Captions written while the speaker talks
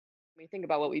we think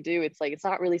about what we do, it's like it's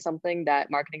not really something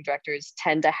that marketing directors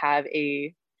tend to have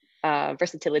a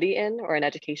versatility in or an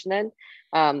education in.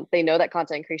 They know that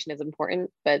content creation is important,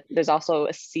 but there's also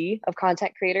a sea of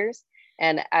content creators.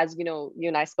 And as you know, you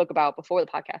and I spoke about before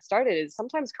the podcast started, is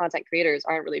sometimes content creators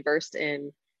aren't really versed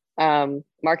in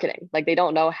marketing. Like they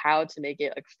don't know how to make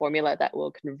it a formula that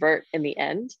will convert in the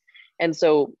end. And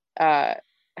so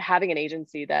having an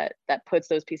agency that puts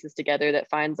those pieces together, that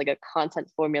finds like a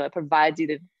content formula, provides you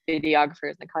the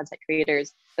videographers and the content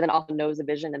creators, but then also knows the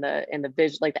vision and the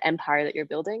vision, like the empire that you're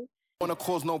building. Wanna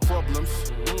cause no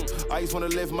problems. I just wanna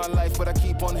live my life, but I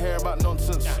keep on hearing about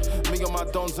nonsense. Me and my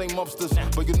dons ain't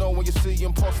mobsters, but you know when you see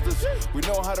imposters, we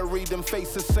know how to read them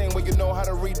faces, same way you know how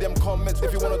to read them comments.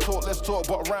 If you wanna talk, let's talk,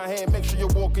 but around here, make sure you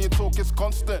walk and your talk is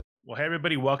constant. Well, hey,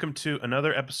 everybody. Welcome to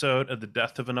another episode of the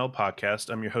Death of an L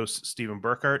podcast. I'm your host, Stephen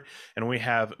Burkhart, and we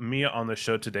have Mia on the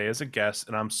show today as a guest,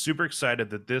 and I'm super excited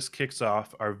that this kicks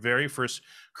off our very first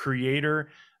creator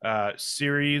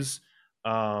series,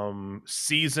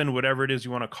 season, whatever it is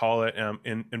you want to call it.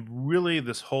 And really,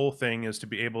 this whole thing is to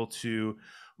be able to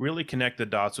really connect the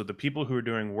dots with the people who are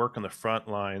doing work on the front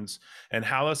lines and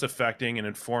how that's affecting and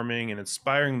informing and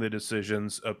inspiring the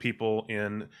decisions of people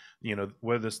in, you know,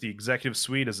 whether it's the executive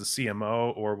suite as a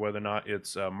CMO or whether or not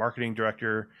it's a marketing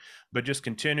director, but just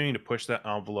continuing to push that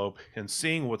envelope and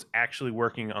seeing what's actually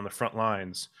working on the front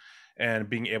lines and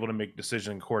being able to make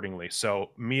decisions accordingly.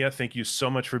 So Mia, thank you so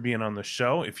much for being on the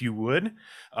show. If you would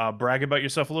brag about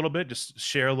yourself a little bit, just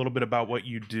share a little bit about what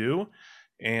you do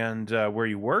and where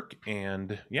you work,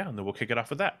 and then we'll kick it off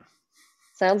with that.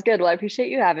 Sounds good. Well, I appreciate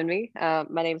you having me.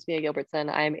 My name is Mia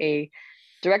Gilbertson. I'm a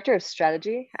director of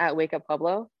strategy at Wake Up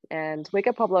Pueblo, and Wake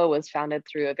Up Pueblo was founded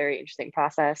through a very interesting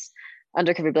process.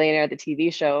 Undercover Billionaire, the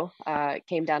TV show,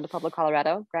 came down to Pueblo,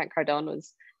 Colorado. Grant Cardone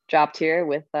was dropped here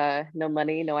with no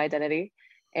money, no identity.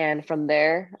 And from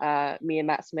there, me and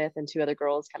Matt Smith and two other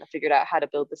girls kind of figured out how to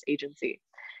build this agency.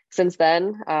 Since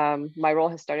then, my role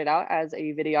has started out as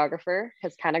a videographer,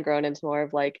 has kind of grown into more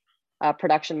of like a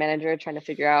production manager, trying to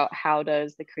figure out how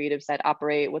does the creative side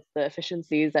operate, what's the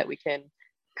efficiencies that we can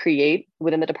create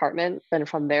within the department. Then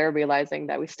from there, realizing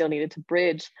that we still needed to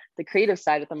bridge the creative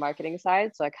side with the marketing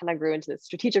side. So I kind of grew into the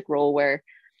strategic role where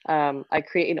I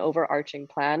create an overarching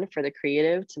plan for the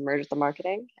creative to merge with the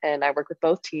marketing. And I work with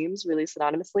both teams really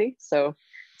synonymously. So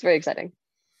it's very exciting.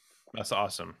 That's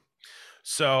awesome.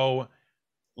 So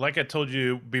like I told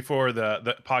you before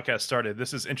the podcast started,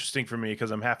 this is interesting for me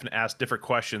because I'm having to ask different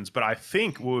questions. But I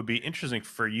think what would be interesting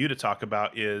for you to talk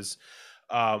about is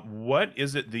what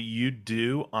is it that you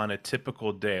do on a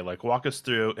typical day? Like walk us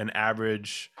through an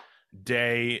average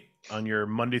day on your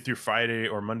Monday through Friday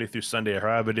or Monday through Sunday, or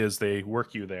however it is they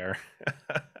work you there.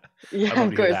 Yeah,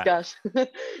 of course, gosh.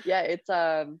 Yeah, it's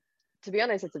to be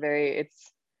honest,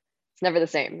 it's never the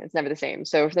same. It's never the same.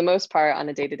 So for the most part on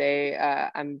a day-to-day,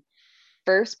 I'm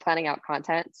first planning out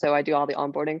content. So I do all the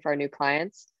onboarding for our new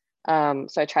clients. So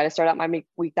I try to start out my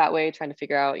week that way, trying to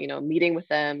figure out, meeting with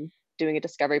them, doing a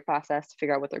discovery process to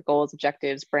figure out what their goals,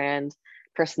 objectives, brand,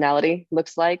 personality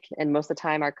looks like. And most of the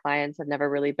time our clients have never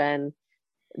really been,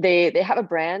 they have a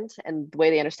brand, and the way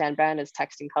they understand brand is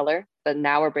text and color. But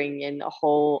now we're bringing in a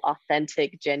whole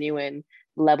authentic, genuine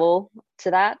level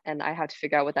to that. And I have to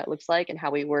figure out what that looks like and how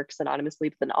we work synonymously,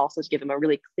 but then also to give them a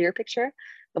really clear picture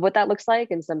of what that looks like.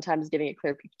 And sometimes giving a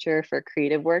clear picture for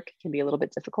creative work can be a little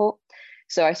bit difficult.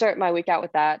 So I start my week out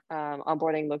with that.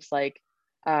 Onboarding looks like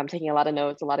taking a lot of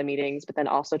notes, a lot of meetings, but then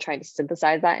also trying to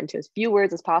synthesize that into as few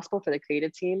words as possible for the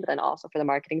creative team, but then also for the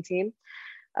marketing team.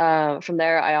 From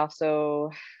there, I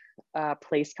also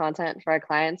place content for our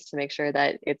clients to make sure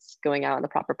that it's going out on the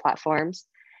proper platforms.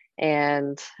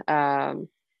 And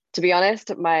to be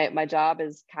honest, my job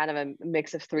is kind of a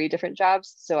mix of three different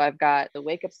jobs. So I've got the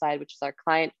Wake Up side, which is our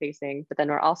client facing, but then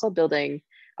we're also building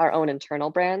our own internal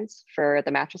brands for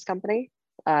the mattress company.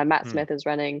 Matt Smith is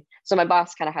running. So my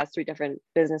boss kind of has three different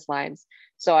business lines.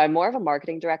 So I'm more of a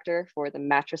marketing director for the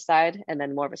mattress side, and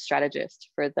then more of a strategist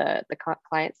for the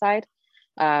client side.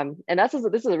 And this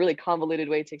is a really convoluted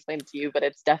way to explain it to you, but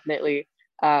it's definitely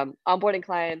onboarding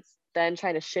clients, then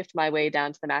trying to shift my way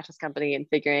down to the mattress company and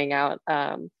figuring out,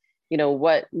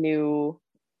 what new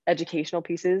educational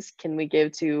pieces can we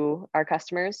give to our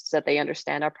customers so that they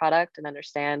understand our product and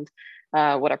understand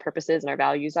what our purposes and our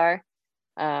values are.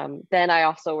 Then I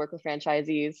also work with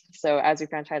franchisees. So as we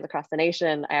franchise across the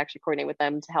nation, I actually coordinate with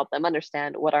them to help them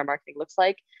understand what our marketing looks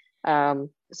like.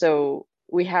 So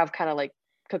we have kind of like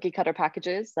cookie cutter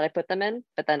packages that I put them in,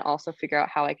 but then also figure out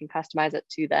how I can customize it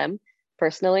to them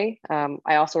personally.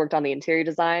 I also worked on the interior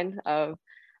design of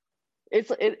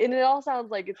And it all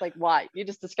sounds like it's like, why you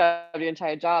just described your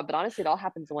entire job, but honestly, it all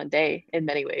happens in one day in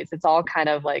many ways. It's all kind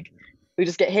of like we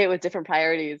just get hit with different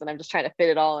priorities, and I'm just trying to fit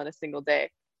it all in a single day.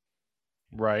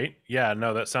 Right. Yeah.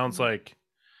 No, that sounds like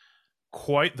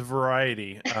quite the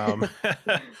variety.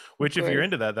 Which, if you're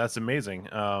into that, that's amazing.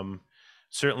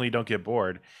 Certainly don't get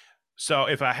bored. So,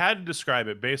 if I had to describe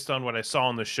it based on what I saw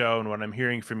on the show and what I'm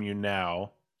hearing from you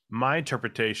now, my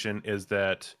interpretation is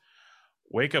that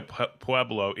Wake Up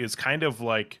Pueblo is kind of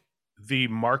like the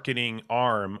marketing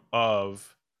arm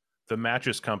of the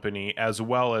mattress company as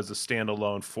well as a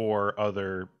standalone for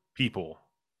other people.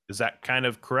 Is that kind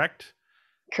of correct?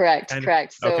 Correct.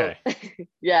 So, okay.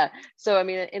 yeah. So, I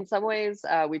mean, in some ways,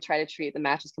 we try to treat the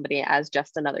mattress company as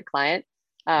just another client.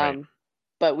 Right.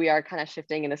 But we are kind of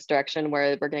shifting in this direction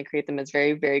where we're going to create them as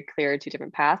very, very clear two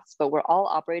different paths, but we're all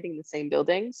operating in the same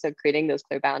building. So creating those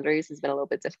clear boundaries has been a little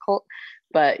bit difficult,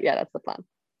 but yeah, that's the plan.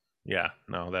 Yeah,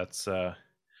 no, that's, I'm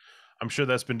sure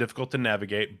that's been difficult to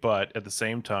navigate, but at the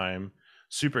same time,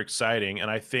 super exciting. And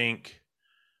I think,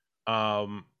 I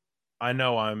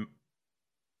know I'm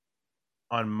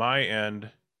on my end,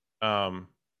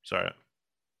 sorry,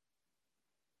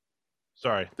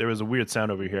 there was a weird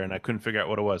sound over here and I couldn't figure out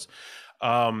what it was.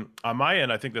 On my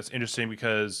end, I think that's interesting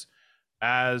because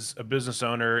as a business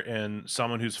owner and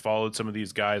someone who's followed some of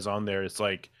these guys on there, it's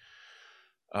like,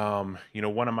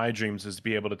 one of my dreams is to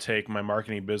be able to take my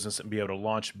marketing business and be able to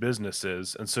launch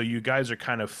businesses. And so you guys are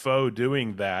kind of faux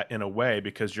doing that in a way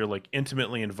because you're like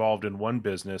intimately involved in one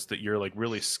business that you're like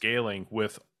really scaling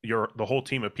with the whole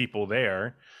team of people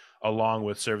there, along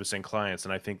with servicing clients.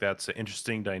 And I think that's an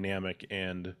interesting dynamic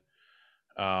and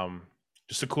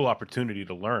just a cool opportunity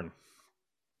to learn.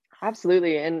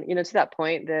 Absolutely. And, to that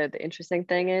point, the interesting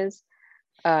thing is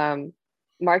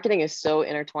marketing is so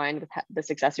intertwined with the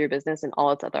success of your business and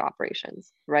all its other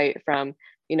operations, right? From,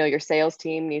 your sales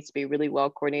team needs to be really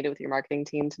well coordinated with your marketing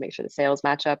team to make sure the sales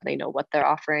match up and they know what they're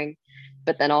offering.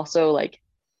 But then also, like,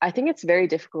 I think it's very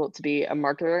difficult to be a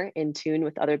marketer in tune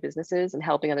with other businesses and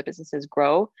helping other businesses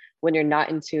grow when you're not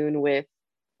in tune with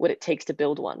what it takes to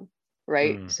build one,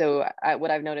 right? So what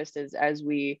I've noticed is as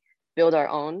we build our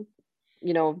own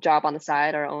job on the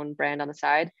side, our own brand on the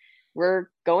side, we're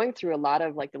going through a lot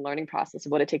of like the learning process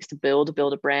of what it takes to build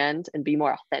a brand and be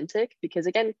more authentic. Because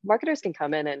again, marketers can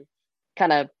come in and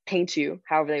kind of paint you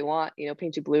however they want,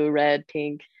 paint you blue, red,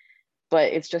 pink,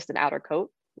 but it's just an outer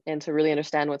coat. And to really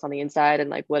understand what's on the inside and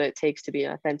like what it takes to be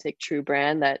an authentic, true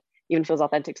brand that even feels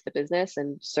authentic to the business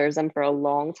and serves them for a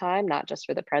long time, not just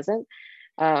for the present.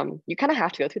 You kind of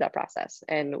have to go through that process.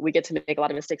 And we get to make a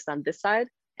lot of mistakes on this side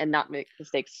and not make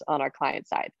mistakes on our client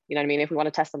side. You know what I mean? If we want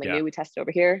to test something new, we test it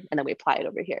over here and then we apply it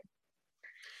over here.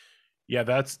 Yeah,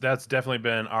 that's definitely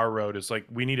been our road. Is like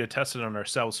we need to test it on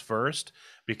ourselves first,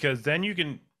 because then you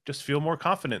can just feel more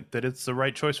confident that it's the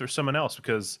right choice for someone else.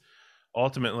 Because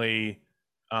ultimately,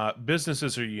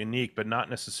 businesses are unique, but not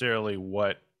necessarily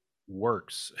what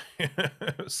works.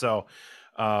 So,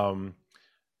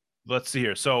 let's see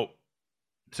here. So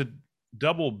to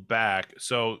double back,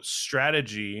 so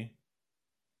strategy,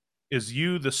 is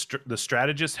you the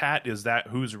strategist hat? Is that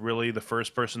who's really the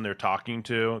first person they're talking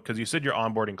to? Because you said you're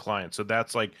onboarding clients, so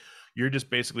that's like you're just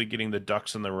basically getting the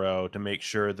ducks in the row to make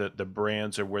sure that the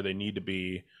brands are where they need to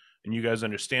be, and you guys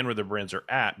understand where the brands are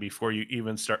at before you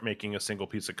even start making a single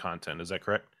piece of content. Is that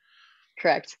correct?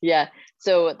 Correct. Yeah.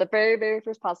 So the very, very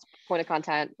first point of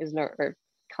content is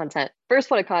first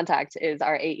point of contact is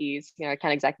our AEs, our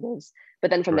account executives.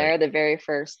 But then from there, the very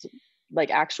first like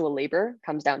actual labor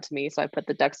comes down to me. So I put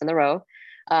the ducks in the row.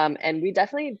 And we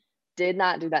definitely did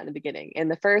not do that in the beginning. In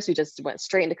the first, we just went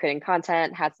straight into creating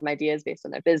content, had some ideas based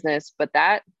on their business, but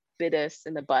that bit us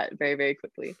in the butt very, very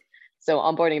quickly. So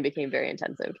onboarding became very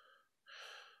intensive.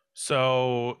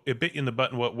 So it bit you in the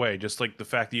butt in what way? Just like the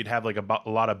fact that you'd have like a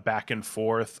lot of back and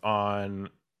forth on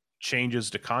changes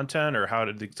to content, or how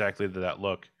exactly did that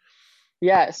look?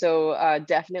 Yeah, so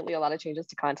definitely a lot of changes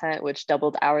to content, which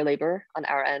doubled our labor on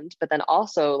our end. But then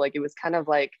also, like, it was kind of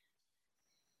like,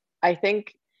 I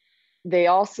think they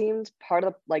all seemed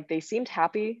they seemed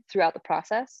happy throughout the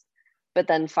process. But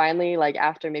then finally, like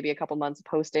after maybe a couple months of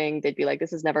posting, they'd be like,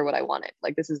 this is never what I wanted.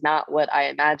 Like, this is not what I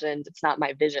imagined. It's not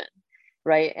my vision,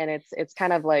 right? And it's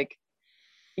kind of like,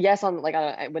 yes, on like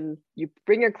when you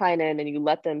bring your client in and you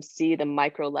let them see the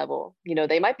micro level,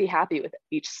 they might be happy with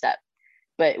each step.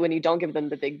 But when you don't give them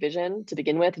the big vision to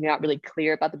begin with, and you're not really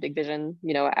clear about the big vision,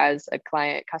 as a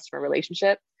client customer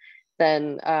relationship,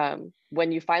 then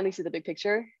when you finally see the big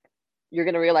picture, you're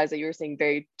going to realize that you're seeing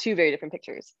two very different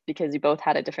pictures because you both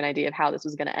had a different idea of how this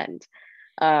was going to end.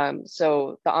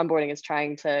 So the onboarding is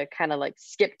trying to kind of like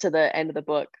skip to the end of the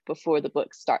book before the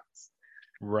book starts.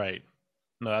 Right.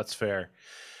 No, that's fair.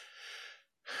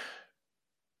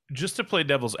 Just to play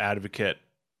devil's advocate,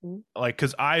 like,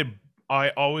 because I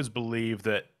always believe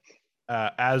that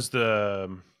as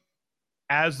the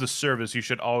service, you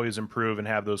should always improve and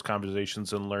have those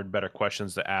conversations and learn better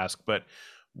questions to ask. But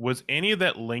was any of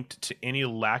that linked to any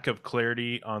lack of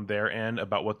clarity on their end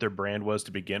about what their brand was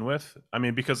to begin with? I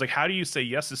mean, because like, how do you say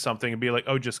yes to something and be like,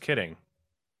 oh, just kidding?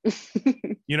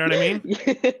 You know what I mean?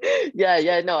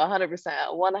 Yeah, no, 100%,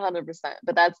 100%.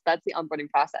 But that's the onboarding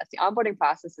process. The onboarding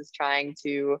process is trying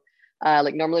to,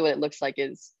 like, normally what it looks like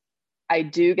is I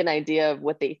do get an idea of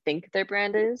what they think their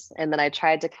brand is, and then I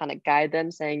try to kind of guide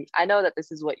them, saying, I know that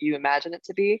this is what you imagine it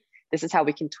to be. This is how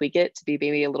we can tweak it to be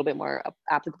maybe a little bit more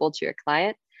applicable to your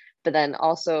client. But then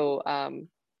also,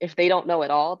 if they don't know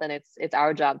at all, then it's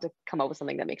our job to come up with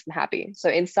something that makes them happy. So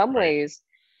in some ways,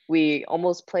 we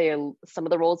almost play some of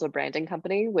the roles of a branding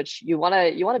company, which you want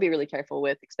to be really careful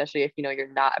with, especially if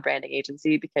you're not a branding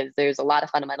agency, because there's a lot of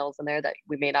fundamentals in there that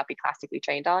we may not be classically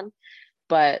trained on.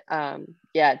 But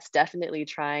yeah, it's definitely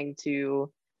trying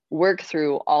to work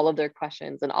through all of their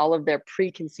questions and all of their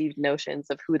preconceived notions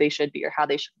of who they should be or how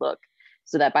they should look,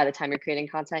 so that by the time you're creating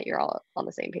content, you're all on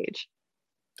the same page.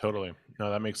 Totally.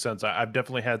 No, that makes sense. I've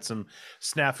definitely had some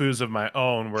snafus of my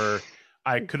own where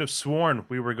I could have sworn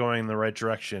we were going in the right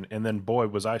direction, and then boy,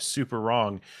 was I super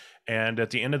wrong. And at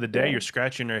the end of the day, you're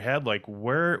scratching your head like,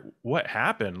 what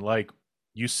happened? Like,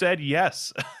 you said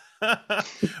yes.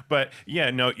 But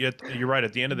yeah, no, you're right.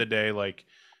 At the end of the day, like,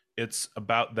 it's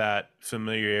about that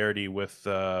familiarity with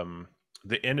the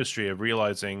industry, of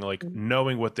realizing, like,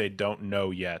 knowing what they don't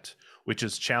know yet, which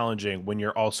is challenging when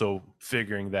you're also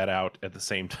figuring that out at the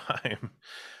same time.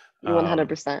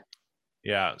 100%.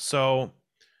 Yeah. So,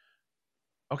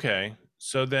 okay.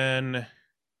 So then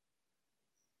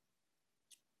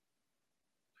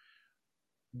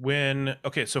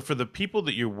so for the people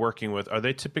that you're working with, are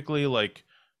they typically like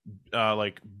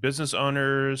business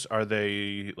owners? Are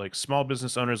they like small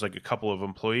business owners, like a couple of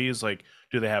employees? Like,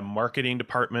 do they have marketing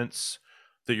departments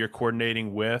that you're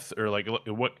coordinating with, or like,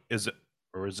 what is it?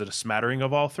 Or is it a smattering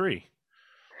of all three?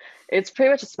 It's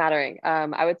pretty much a smattering.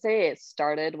 I would say it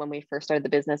started when we first started the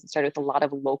business. It started with a lot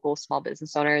of local small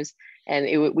business owners, and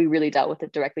we really dealt with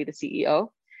it directly, the CEO.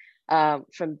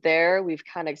 From there, we've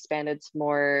kind of expanded to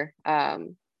more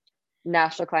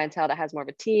national clientele that has more of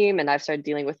a team, and I've started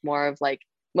dealing with more of, like,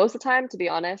 most of the time, to be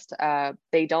honest,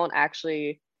 they don't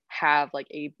actually have like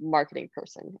a marketing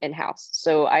person in-house.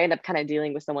 So I end up kind of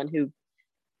dealing with someone who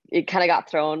it kind of got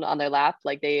thrown on their lap.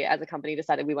 Like, they, as a company,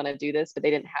 decided we want to do this, but they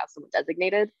didn't have someone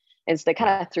designated. And so they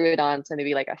kind of threw it on to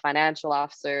maybe like a financial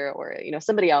officer or,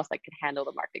 somebody else that could handle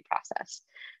the marketing process.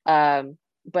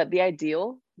 But the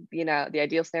ideal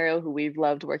scenario, who we've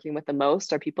loved working with the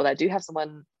most, are people that do have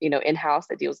someone, in-house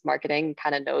that deals with marketing,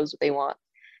 kind of knows what they want.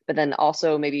 But then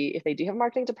also, maybe if they do have a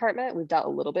marketing department, we've dealt a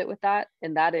little bit with that.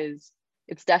 And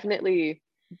it's definitely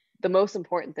the most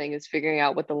important thing, is figuring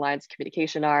out what the lines of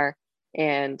communication are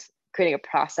and creating a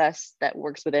process that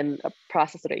works within a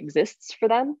process that exists for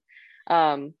them.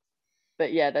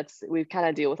 But yeah, we kind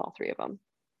of deal with all three of them.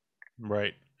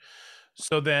 Right.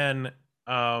 So then,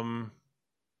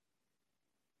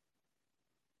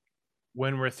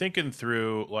 when we're thinking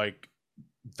through, like,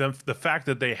 the fact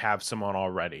that they have someone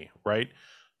already, right?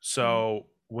 So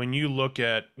when you look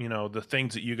at, the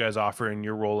things that you guys offer in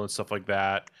your role and stuff like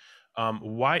that,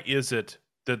 why is it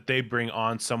that they bring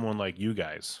on someone like you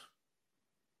guys?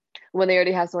 When they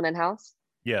already have someone in-house?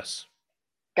 Yes.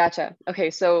 Gotcha.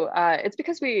 Okay, so it's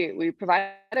because we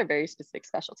provide a very specific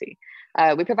specialty.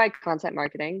 We provide content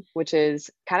marketing, which is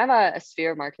kind of a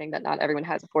sphere of marketing that not everyone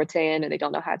has a forte in, and they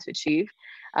don't know how to achieve.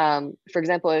 For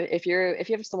example, if you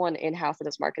have someone in-house that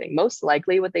does marketing, most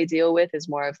likely what they deal with is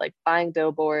more of like buying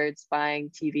billboards, buying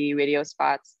TV, radio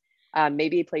spots,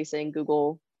 maybe placing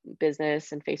Google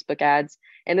business and Facebook ads.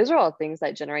 And those are all things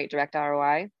that generate direct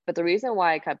ROI. But the reason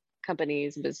why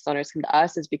companies and business owners come to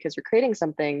us is because we're creating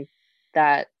something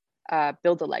that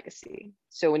builds a legacy.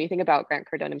 So when you think about Grant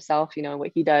Cardone himself, and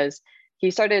what he does,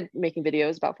 he started making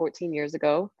videos about 14 years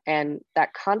ago. And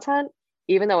that content,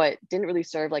 even though it didn't really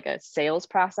serve like a sales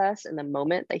process in the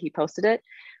moment that he posted it,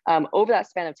 over that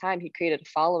span of time, he created a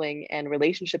following and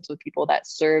relationships with people that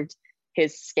served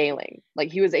his scaling.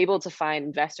 Like, he was able to find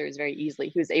investors very easily.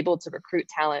 He was able to recruit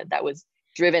talent that was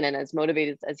driven and as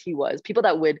motivated as he was, people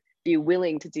that would be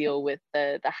willing to deal with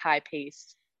the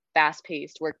high-paced,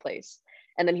 fast-paced workplace.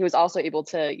 And then he was also able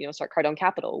to, start Cardone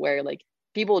Capital, where like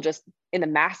people just in the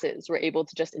masses were able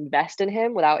to just invest in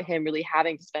him without him really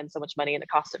having to spend so much money in the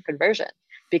cost of conversion,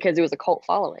 because it was a cult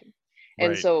following.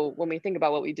 And so when we think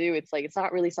about what we do, it's like, it's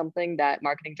not really something that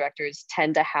marketing directors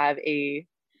tend to have a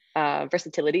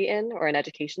versatility in or an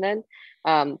education in.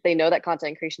 They know that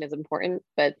content creation is important,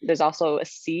 but there's also a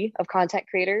sea of content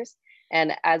creators.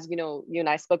 And as you know, you and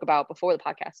I spoke about before the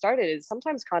podcast started, is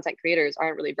sometimes content creators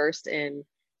aren't really versed in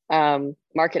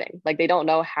marketing. Like they don't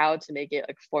know how to make it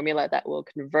like a formula that will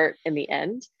convert in the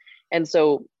end. And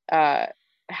so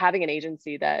having an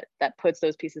agency that puts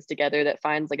those pieces together, that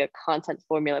finds like a content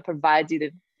formula, provides you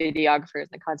the videographers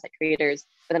and the content creators,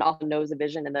 but then also knows the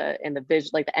vision and the vision,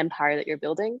 like the empire that you're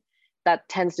building, that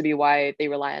tends to be why they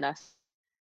rely on us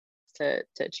to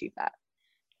achieve that.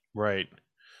 Right.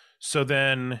 So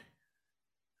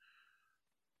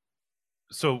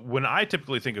when I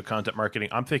typically think of content marketing,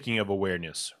 I'm thinking of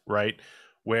awareness, right?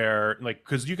 Where like,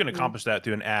 because you can accomplish that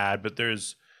through an ad, but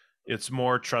it's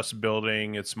more trust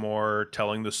building, it's more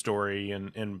telling the story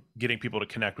and getting people to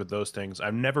connect with those things.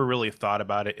 I've never really thought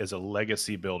about it as a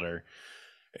legacy builder.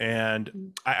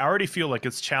 And I already feel like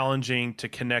it's challenging to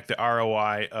connect the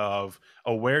ROI of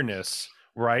awareness,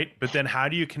 right? But then how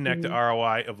do you connect the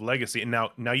ROI of legacy? And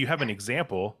now you have an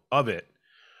example of it,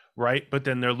 right? But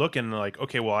then they're looking like,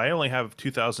 okay, well, I only have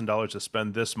 $2,000 to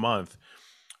spend this month.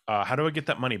 How do I get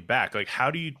that money back? Like,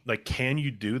 how do you, like, can you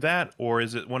do that? Or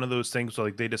is it one of those things where,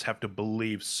 like, they just have to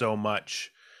believe so much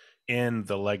in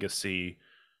the legacy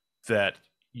that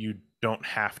you don't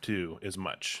have to as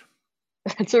much?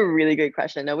 That's a really great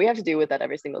question. No, we have to deal with that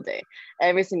every single day.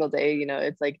 Every single day, you know,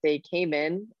 it's like they came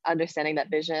in understanding that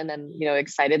vision and, you know,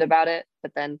 excited about it.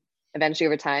 But then eventually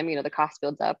over time, you know, the cost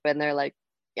builds up and they're like,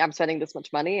 I'm spending this much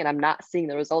money and I'm not seeing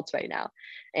the results right now.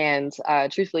 And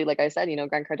truthfully, like I said, you know,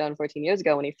 Grant Cardone 14 years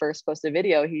ago, when he first posted a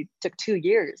video, he took 2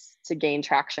 years to gain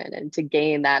traction and to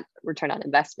gain that return on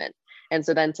investment. And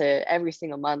so then to every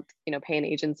single month, you know, pay an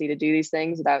agency to do these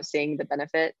things without seeing the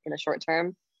benefit in the short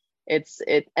term,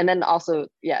 and then also,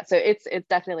 yeah, so it's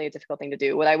definitely a difficult thing to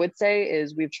do. What I would say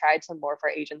is we've tried to morph our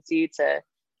agency to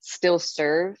still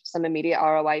serve some immediate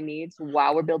ROI needs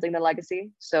while we're building the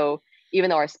legacy. So even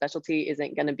though our specialty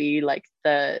isn't going to be like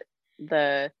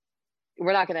we're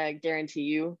not going to guarantee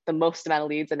you the most amount of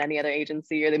leads than any other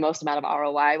agency or the most amount of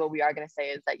ROI. What we are going to say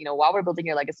is that, you know, while we're building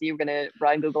your legacy, we're going to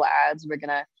run Google ads. We're going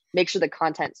to make sure the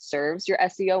content serves your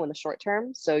SEO in the short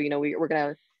term. So, you know, we're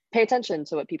going to pay attention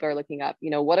to what people are looking up.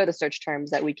 You know, what are the search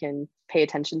terms that we can pay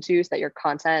attention to so that your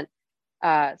content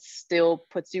still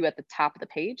puts you at the top of the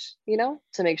page, you know,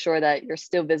 to make sure that you're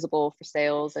still visible for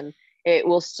sales and it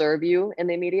will serve you in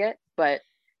the immediate. But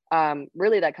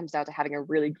really that comes down to having a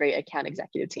really great account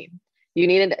executive team. You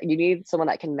need someone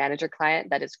that can manage your client,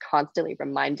 that is constantly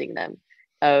reminding them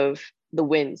of the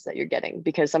wins that you're getting,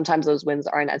 because sometimes those wins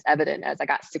aren't as evident as I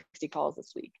got 60 calls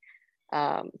this week.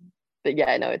 But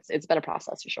yeah, no, it's been a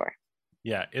process for sure.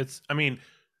 Yeah,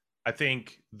 I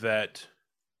think that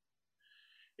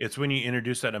it's when you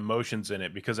introduce that emotions in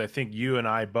it, because I think you and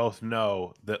I both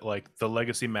know that like the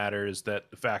legacy matters,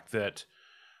 that the fact that,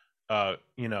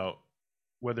 you know,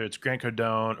 whether it's Grant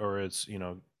Cardone or it's, you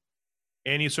know,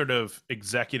 any sort of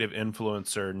executive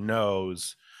influencer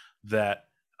knows that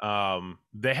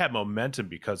they have momentum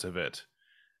because of it.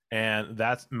 And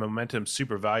that momentum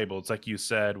super valuable. It's like you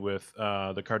said with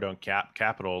the Cardone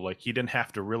Capital, like he didn't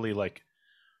have to really like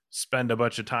spend a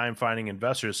bunch of time finding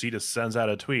investors. He just sends out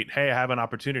a tweet, hey, I have an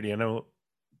opportunity. I know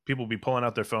people will be pulling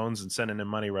out their phones and sending him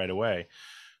money right away.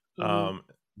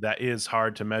 That is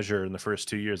hard to measure in the first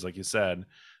 2 years, like you said.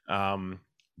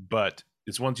 But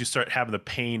it's once you start having the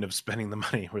pain of spending the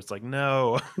money where it's like,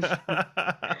 no.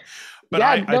 But yeah,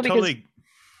 I totally...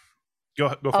 Go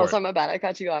for it. Oh, sorry, my bad. I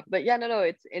cut you off. But yeah, no.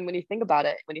 And when you think about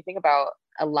it, when you think about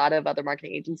a lot of other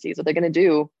marketing agencies, what they're going to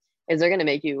do is they're going to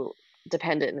make you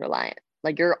dependent and reliant.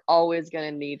 Like you're always going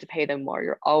to need to pay them more.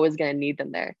 You're always going to need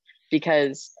them there,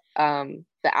 because the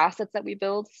assets that we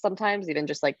build, sometimes even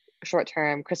just like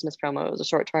short-term Christmas promos or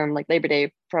short-term like Labor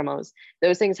Day promos,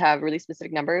 those things have really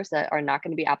specific numbers that are not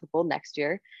going to be applicable next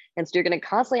year. And so you're going to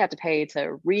constantly have to pay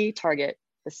to retarget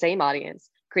the same audience,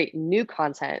 create new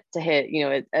content to hit, you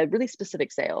know, a really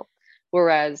specific sale.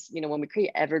 Whereas, you know, when we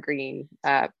create evergreen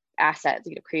assets,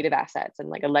 you know, creative assets and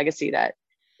like a legacy that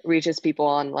reaches people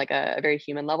on like a very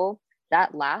human level,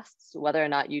 that lasts whether or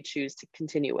not you choose to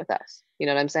continue with us. You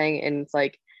know what I'm saying? And it's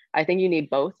like, I think you need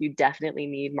both. You definitely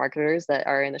need marketers that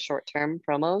are in the short-term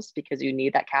promos because you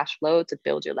need that cash flow to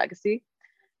build your legacy.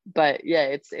 But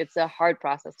yeah, it's a hard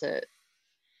process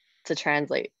to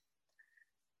translate.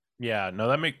 Yeah, no,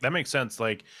 that makes sense.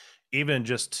 Like even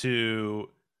just to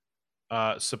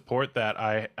support that,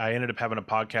 I ended up having a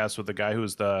podcast with the guy who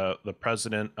was the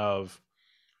president of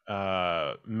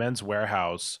Men's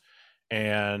Warehouse,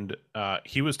 and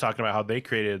he was talking about how they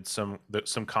created some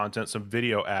content, some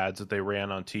video ads that they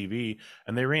ran on TV,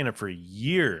 and they ran it for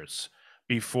years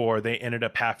before they ended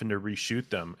up having to reshoot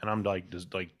them. And I'm like,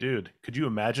 just like, dude, could you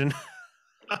imagine?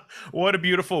 What a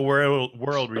beautiful world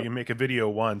where you make a video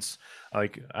once.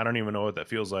 Like, I don't even know what that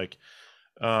feels like.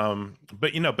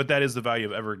 But but that is the value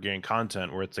of evergreen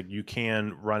content, where it's like you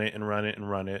can run it and run it and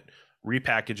run it,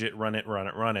 repackage it, run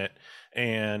it,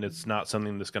 and it's not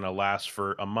something that's going to last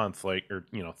for a month, like, or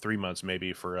 3 months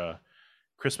maybe for a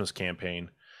Christmas campaign.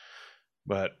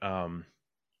 But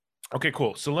okay,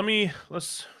 cool. So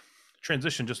let's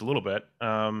transition just a little bit.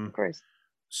 Of course.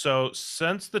 So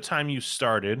since the time you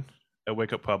started at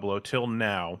Wake Up Pueblo till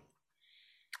now,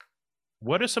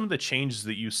 what are some of the changes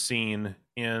that you've seen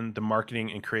in the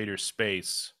marketing and creator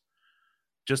space?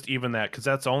 Just even that, because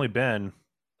that's only been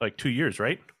like 2 years,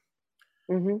 right?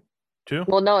 Mm-hmm. 2?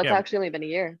 Well, no, it's actually only been a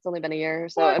year. It's only been a year.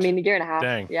 So, what? I mean, a year and a half.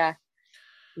 Dang. Yeah.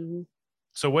 Mm-hmm.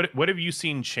 So what have you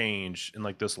seen change in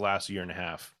like this last year and a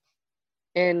half?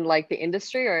 In like the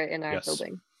industry or in our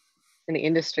building? In the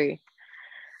industry.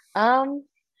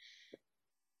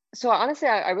 So honestly,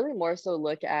 I really more so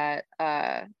look at,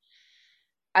 I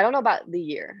don't know about the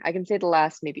year. I can say the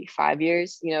last maybe 5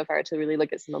 years, if I were to really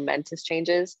look at some momentous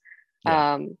changes.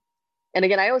 Yeah. And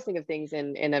again, I always think of things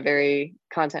in a very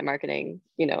content marketing,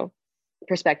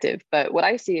 perspective. But what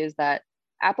I see is that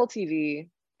Apple TV,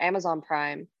 Amazon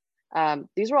Prime,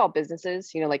 these were all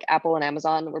businesses, like Apple and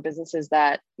Amazon were businesses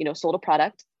that, sold a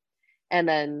product. And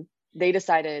then they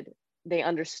decided they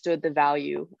understood the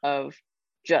value of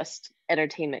just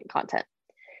entertainment content.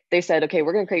 They said, okay,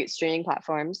 we're going to create streaming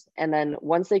platforms. And then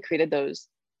once they created those,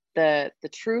 the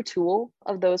true tool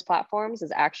of those platforms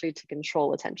is actually to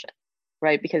control attention,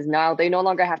 right? Because now they no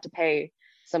longer have to pay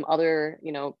some other,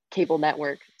 cable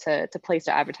network to place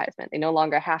their advertisement. They no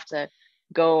longer have to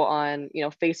go on,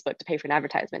 Facebook to pay for an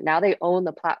advertisement. Now they own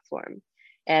the platform,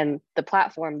 and the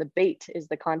platform, the bait is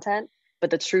the content, but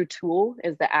the true tool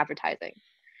is the advertising.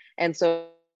 And so,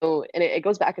 and it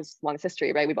goes back as long as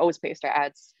history, right? We've always placed our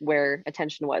ads where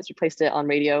attention was. We placed it on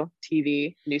radio,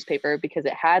 TV, newspaper, because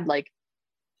it had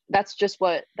that's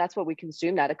what we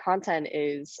consume now. The content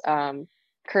is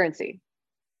currency.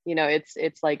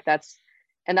 It's like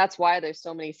and that's why there's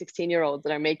so many 16-year-olds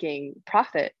that are making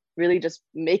profit, really just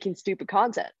making stupid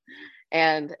content.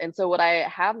 And so what I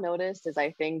have noticed is,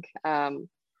 I think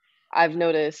I've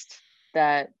noticed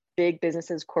that big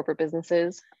businesses, corporate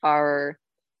businesses, are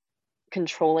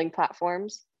controlling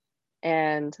platforms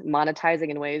and monetizing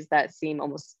in ways that seem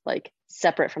almost like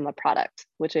separate from the product,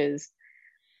 which is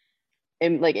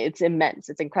it's immense,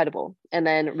 it's incredible. And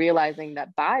then realizing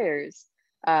that buyers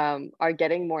are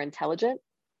getting more intelligent.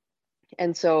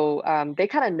 And so they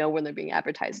kind of know when they're being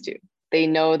advertised to. They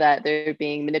know that they're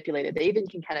being manipulated. They even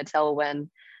can kind of tell when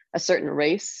a certain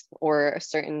race or a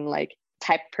certain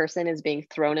type person is being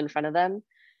thrown in front of them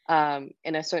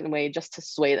in a certain way, just to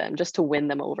sway them, just to win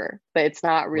them over. But it's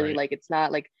not really right. It's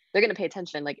not like they're going to pay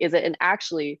attention. Is it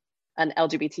actually an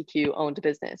LGBTQ owned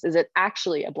business? Is it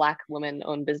actually a Black woman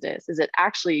owned business? Is it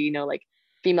actually,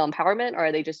 female empowerment? Or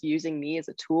are they just using me as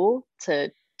a tool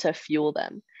to fuel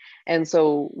them? And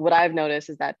so what I've noticed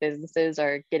is that businesses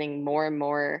are getting more and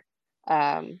more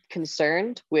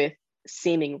concerned with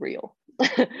seeming real.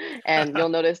 And you'll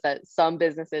notice that some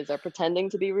businesses are pretending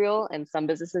to be real, and some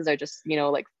businesses are just,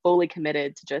 fully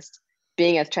committed to just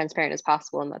being as transparent as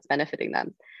possible, and that's benefiting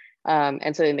them.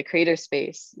 And so in the creator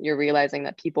space, you're realizing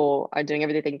that people are doing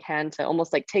everything they can to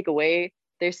almost take away.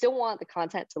 They still want the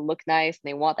content to look nice, and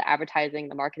they want the advertising,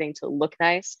 the marketing to look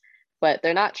nice, but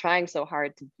they're not trying so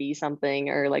hard to be something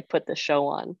or put the show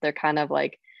on. They're kind of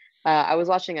I was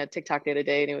watching a TikTok the other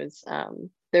day, and it was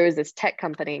there was this tech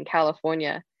company in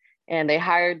California, and they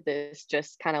hired this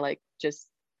just kind of just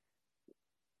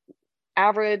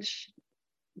average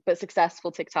but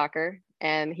successful TikToker.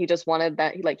 And he just wanted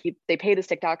that, they paid this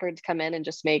TikToker to come in and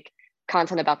just make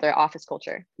content about their office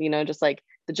culture, just the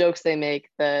jokes they make,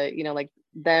 the,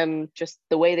 them, just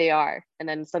the way they are. And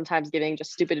then sometimes giving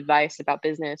just stupid advice about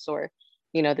business or,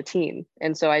 the team.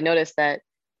 And so I noticed that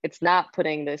it's not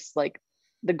putting this,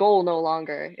 the goal no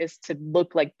longer is to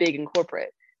look big and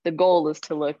corporate. The goal is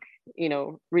to look,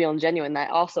 real and genuine.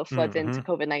 That also floods into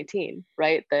COVID-19,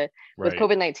 right? With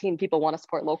COVID-19, people want to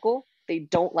support local. They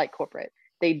don't like corporate.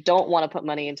 They don't want to put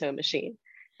money into a machine.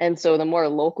 And so the more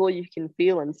local you can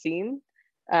feel and seem,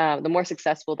 the more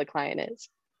successful the client is.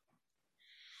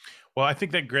 Well, I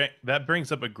think that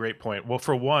brings up a great point. Well,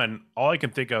 for one, all I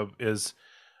can think of is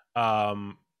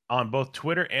on both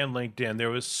Twitter and LinkedIn,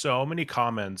 there was so many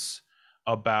comments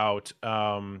about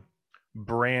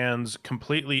brands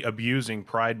completely abusing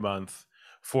Pride Month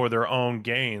for their own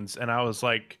gains. And I was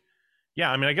like, yeah,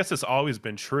 I mean, I guess it's always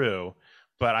been true,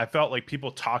 but I felt like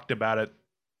people talked about it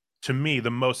to me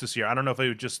the most this year. I don't know if it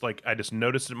was just like I just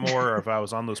noticed it more or if I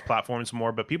was on those platforms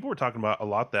more, but people were talking about a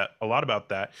lot about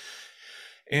that.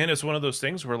 And it's one of those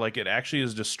things where like it actually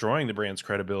is destroying the brand's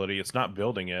credibility. It's not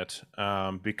building it,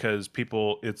 because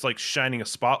people, it's like shining a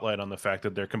spotlight on the fact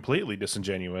that they're completely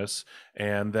disingenuous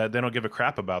and that they don't give a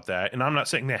crap about that. And I'm not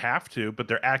saying they have to, but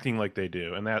they're acting like they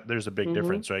do. And that there's a big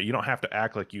difference, right? You don't have to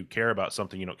act like you care about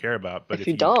something you don't care about. But if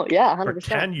you don't, yeah, 100%.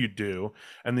 Pretend you do,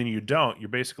 and then you don't, you're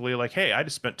basically like, hey, I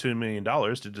just spent $2 million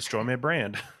to destroy my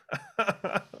brand.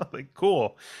 Like,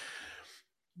 cool.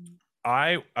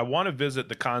 I want to visit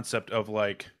the concept of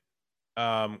like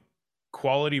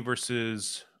quality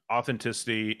versus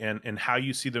authenticity and how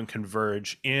you see them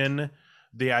converge in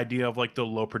the idea of like the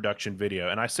low production video.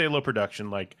 And I say low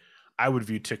production, like I would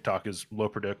view TikTok as low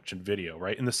production video,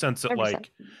 right? In the sense that 100%.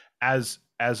 like, as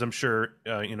I'm sure,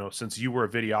 you know, since you were a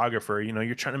videographer, you know,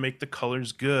 you're trying to make the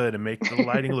colors good and make the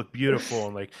lighting look beautiful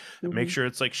and like make sure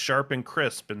it's like sharp and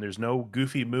crisp and there's no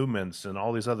goofy movements and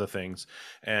all these other things.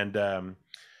 And,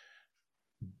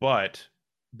 but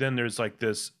then there's like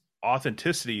this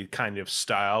authenticity kind of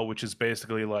style, which is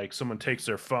basically like someone takes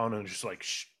their phone and just like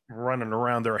running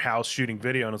around their house shooting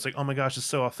video. And it's like, oh my gosh, it's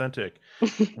so authentic.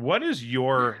 What is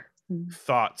your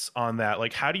thoughts on that?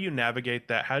 Like, how do you navigate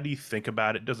that? How do you think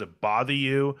about it? Does it bother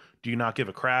you? Do you not give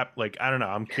a crap? Like, I don't know.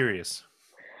 I'm curious.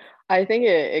 I think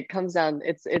it comes down,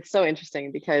 it's so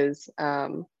interesting because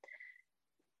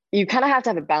you kind of have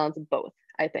to have a balance of both,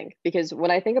 I think, because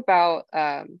when I think about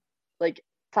like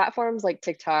platforms like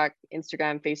TikTok,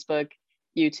 Instagram, Facebook,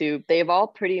 YouTube, they've all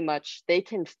pretty much, they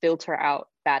can filter out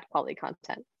bad quality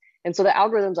content. And so the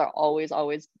algorithms are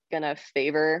always gonna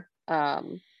favor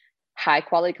high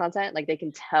quality content. Like they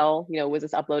can tell, you know, was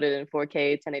this uploaded in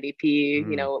 4K, 1080p,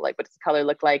 you know, like what does the color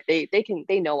look like? They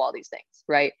know all these things,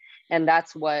 right? And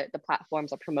that's what the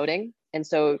platforms are promoting. And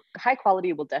so high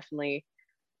quality will definitely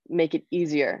make it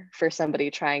easier for somebody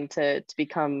trying to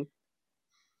become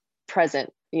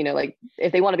present, you know, like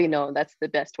if they want to be known, that's the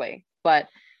best way. But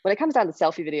when it comes down to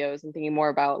selfie videos and thinking more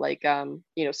about like,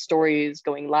 you know, stories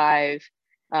going live,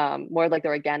 more like the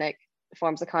organic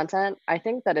forms of content, I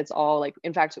think that it's all like,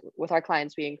 in fact, with our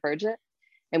clients, we encourage it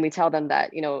and we tell them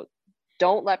that, you know,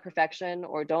 don't let perfection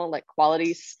or don't let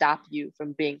quality stop you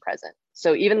from being present.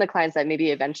 So even the clients that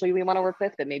maybe eventually we want to work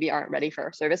with that maybe aren't ready for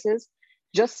our services,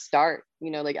 just start,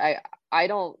 you know, like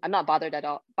I'm not bothered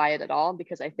by it at all,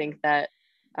 because I think that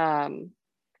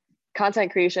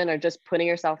content creation or just putting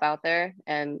yourself out there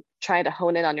and trying to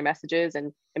hone in on your messages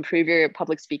and improve your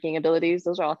public speaking abilities,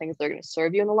 those are all things that are going to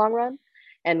serve you in the long run.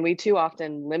 And we too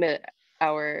often limit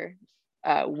our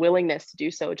willingness to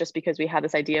do so just because we have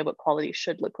this idea of what quality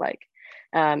should look like.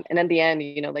 And in the end,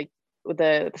 you know, like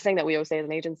the thing that we always say as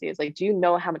an agency is like, do you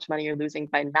know how much money you're losing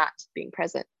by not being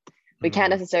present? We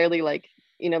can't necessarily like,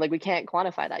 you know, like we can't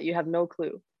quantify that. You have no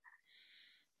clue.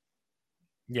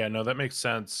 Yeah, no, that makes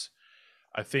sense.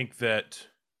 I think that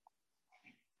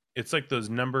it's like those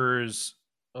numbers,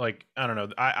 like, I don't know.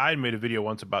 I made a video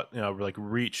once about, you know, like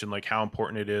reach and like how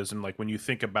important it is. And like, when you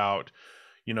think about,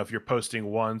 you know, if you're posting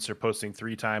once or posting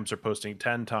 3 times or posting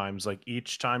 10 times, like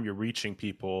each time you're reaching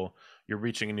people, you're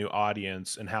reaching a new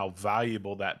audience, and how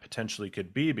valuable that potentially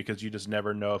could be, because you just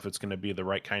never know if it's going to be the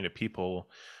right kind of people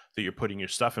that you're putting your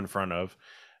stuff in front of.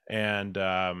 And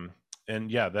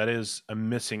yeah, that is a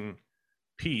missing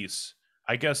piece.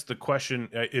 I guess the question,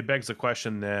 it begs the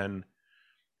question then,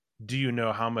 do you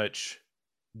know how much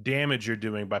damage you're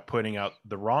doing by putting out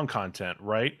the wrong content,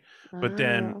 right? But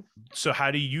then, so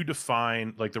how do you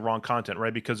define like the wrong content,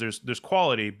 right? Because there's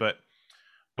quality, but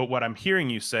what I'm hearing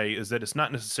you say is that it's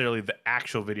not necessarily the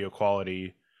actual video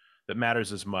quality that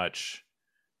matters as much.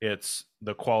 It's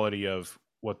the quality of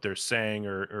what they're saying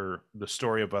or the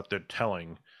story of what they're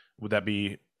telling. Would that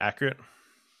be accurate?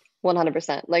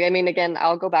 100%. Like, I mean, again,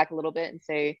 I'll go back a little bit and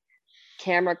say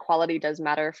camera quality does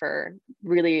matter for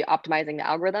really optimizing the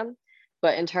algorithm.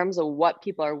 But in terms of what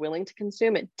people are willing to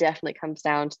consume, it definitely comes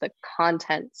down to the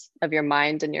contents of your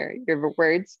mind and your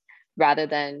words rather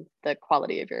than the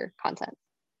quality of your content.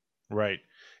 Right.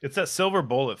 It's that silver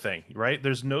bullet thing, right?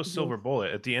 There's no silver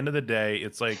bullet. At the end of the day,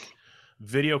 it's like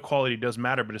video quality does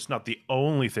matter, but it's not the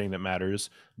only thing that matters.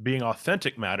 Being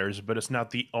authentic matters, but it's not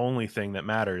the only thing that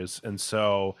matters. And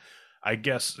so I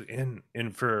guess in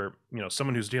for, you know,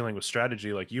 someone who's dealing with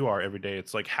strategy like you are every day,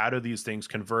 it's like, how do these things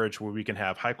converge where we can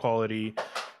have high quality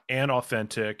and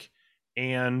authentic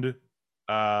and you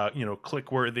know,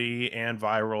 click worthy and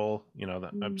viral, you know,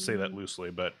 that, I say that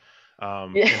loosely, but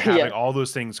and having all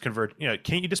those things converge. You know,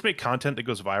 can't you just make content that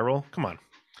goes viral? Come on,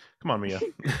 Mia.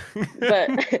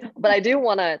 but I do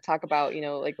want to talk about, you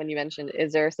know, like when you mentioned,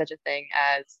 is there such a thing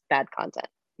as bad content?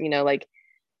 You know, like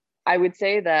I would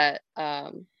say that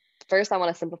first, I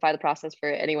want to simplify the process for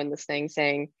anyone listening,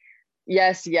 saying,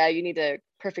 yes, yeah, you need to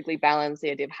perfectly balance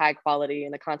the idea of high quality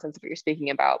and the content of what you're speaking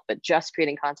about, but just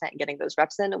creating content and getting those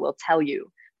reps in will tell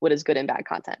you what is good and bad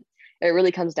content. It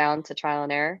really comes down to trial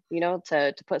and error,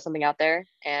 to put something out there.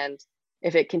 And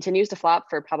if it continues to flop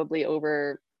for probably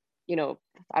over,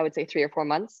 I would say 3 or 4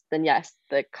 months, then yes,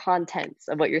 the contents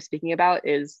of what you're speaking about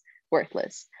is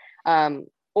worthless.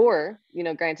 Or,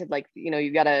 granted, like,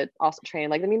 you got to also train,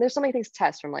 like, I mean, there's so many things to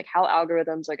test, from like how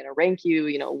algorithms are going to rank you,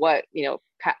 what,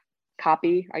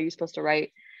 copy are you supposed to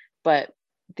write. But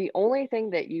the only thing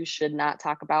that you should not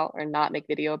talk about or not make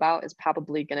video about is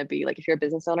probably going to be, like, if you're a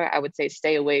business owner, I would say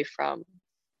stay away from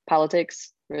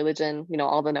politics, religion,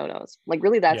 all the no-nos. Like,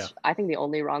 really, that's, I think, the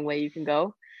only wrong way you can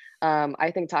go.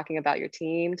 I think talking about your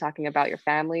team, talking about your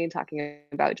family, talking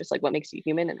about just like what makes you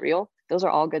human and real, those are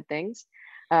all good things.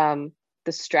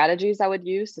 The strategies I would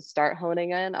use to start honing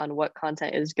in on what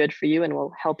content is good for you and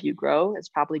will help you grow is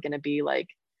probably going to be like,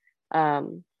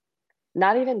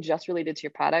 not even just related to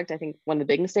your product. I think one of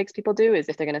the big mistakes people do is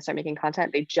if they're going to start making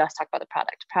content, they just talk about the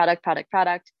product,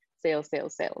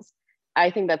 sales. I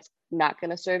think that's not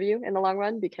going to serve you in the long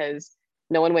run, because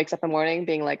no one wakes up in the morning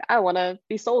being like, I want to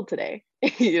be sold today.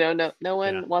 No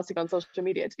one wants to go on social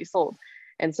media to be sold.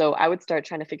 And so I would start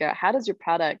trying to figure out, how does your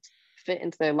product fit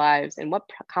into their lives, and what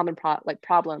common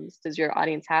problems does your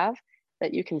audience have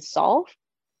that you can solve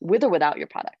with or without your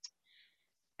product.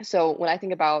 So when I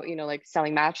think about, like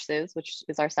selling mattresses, which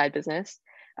is our side business,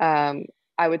 I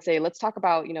would say, let's talk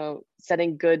about,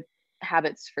 setting good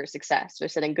habits for success, or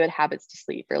setting good habits to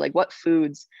sleep, or like what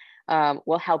foods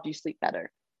will help you sleep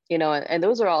better, and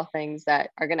those are all things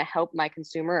that are going to help my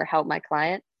consumer or help my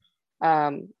client.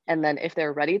 And then if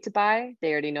they're ready to buy,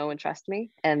 they already know and trust me,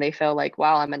 and they feel like,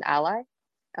 wow, I'm an ally.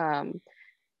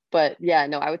 But yeah,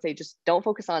 no, I would say just don't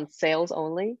focus on sales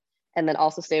only. And then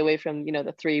also stay away from,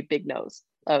 the 3 big no's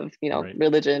of, right,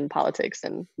 religion, politics,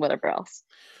 and whatever else.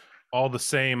 All the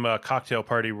same cocktail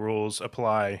party rules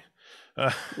apply.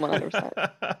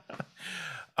 100%.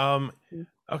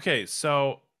 Okay,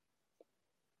 so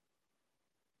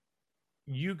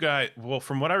you guys, well,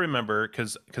 from what I remember,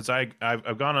 because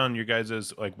I've gone on your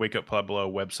guys's like Wake Up Pueblo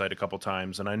website a couple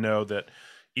times, and I know that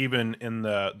even in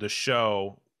the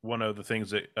show, one of the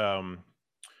things that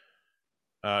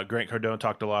Grant Cardone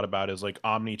talked a lot about is like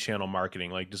omni-channel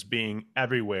marketing, like just being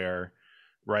everywhere,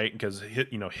 right? Because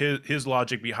his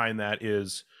logic behind that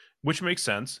is, which makes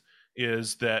sense,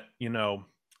 is that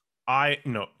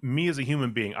me as a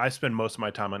human being, I spend most of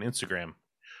my time on Instagram,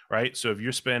 right? So if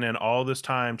you're spending all this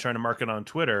time trying to market on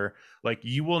Twitter, like,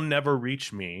 you will never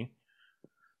reach me.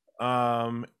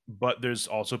 But there's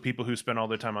also people who spend all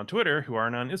their time on Twitter who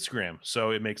aren't on Instagram,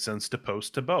 so it makes sense to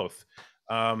post to both.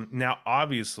 Now,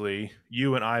 obviously,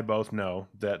 you and I both know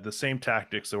that the same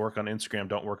tactics that work on Instagram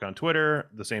don't work on Twitter.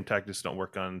 The same tactics don't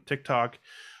work on TikTok.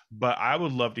 But I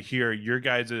would love to hear your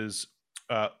guys's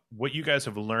what you guys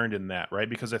have learned in that, right?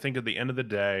 Because I think at the end of the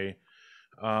day,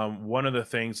 one of the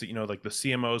things that, like the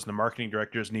CMOs and the marketing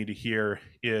directors need to hear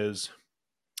is,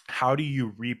 how do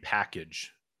you repackage,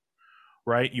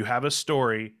 right? You have a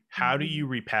story. How do you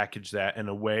repackage that in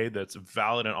a way that's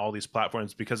valid on all these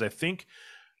platforms? Because I think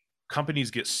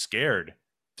companies get scared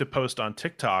to post on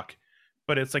TikTok,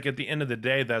 but it's like, at the end of the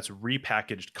day, that's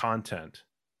repackaged content,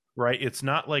 right? It's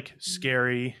not like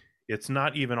scary. It's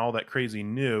not even all that crazy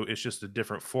new. It's just a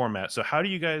different format. So how do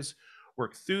you guys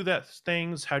work through that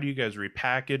things? How do you guys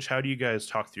repackage? How do you guys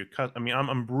talk through? I mean,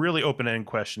 I'm really open-ended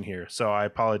question here, so I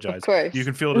apologize. Of course. You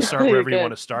can feel to start wherever you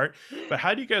want to start, but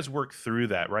how do you guys work through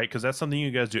that, right? Because that's something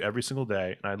you guys do every single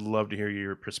day, and I'd love to hear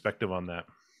your perspective on that.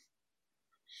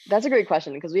 That's a great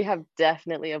question, because we have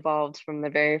definitely evolved from the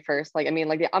very first, like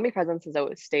the omnipresence has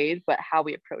always stayed, but how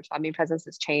we approach omnipresence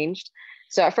has changed.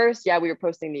 So at first, we were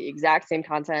posting the exact same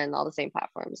content on all the same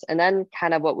platforms. And then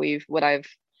kind of what I've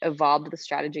evolved the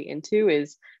strategy into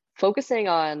is focusing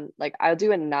on, like, I'll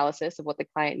do an analysis of what the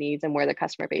client needs and where the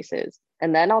customer base is.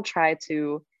 And then I'll try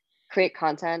to create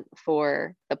content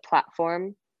for the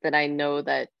platform that I know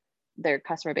that their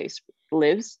customer base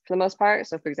lives for the most part.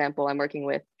 So for example, I'm working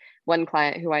with one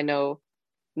client who I know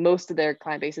most of their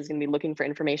client base is going to be looking for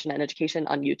information and education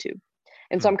on YouTube.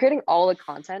 And so I'm creating all the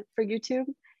content for YouTube.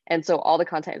 And so all the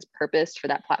content is purposed for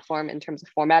that platform in terms of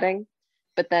formatting.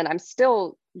 But then I'm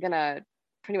still going to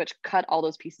pretty much cut all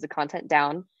those pieces of content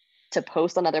down to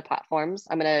post on other platforms.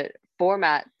 I'm going to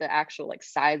format the actual like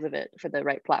size of it for the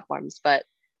right platforms, but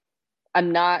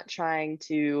I'm not trying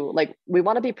to, like, we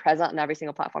want to be present on every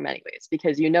single platform anyways,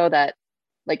 because that,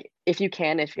 like, if you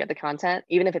have the content,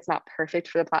 even if it's not perfect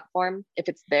for the platform, if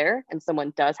it's there and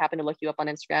someone does happen to look you up on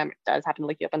Instagram, does happen to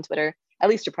look you up on Twitter, at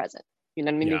least you're present. You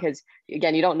know what I mean? Yeah. Because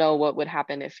again, you don't know what would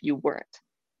happen if you weren't.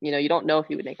 You don't know if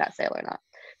you would make that sale or not.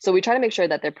 So we try to make sure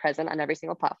that they're present on every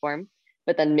single platform,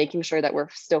 but then making sure that we're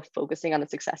still focusing on the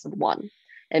success of one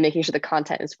and making sure the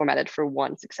content is formatted for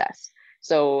one success.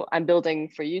 So I'm building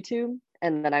for YouTube,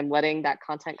 and then I'm letting that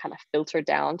content kind of filter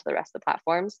down to the rest of the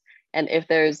platforms. And if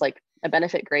there's like a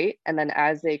benefit, great. And then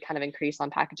as they kind of increase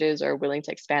on packages or willing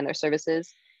to expand their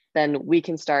services, then we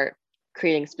can start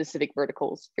creating specific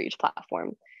verticals for each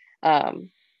platform.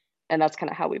 And that's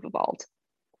kind of how we've evolved.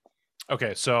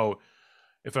 Okay, so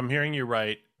if I'm hearing you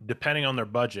right, depending on their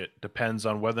budget, depends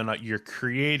on whether or not you're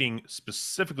creating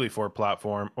specifically for a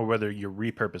platform or whether you're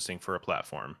repurposing for a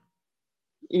platform.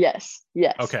 Yes.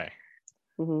 Okay.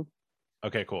 Mm-hmm.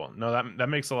 Okay, cool. No, that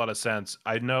makes a lot of sense.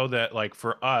 I know that, like,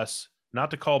 for us,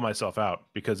 not to call myself out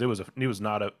because it was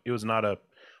not a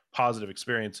positive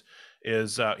experience,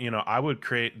 is I would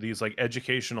create these like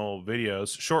educational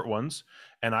videos, short ones,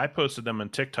 and I posted them on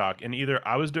TikTok, and either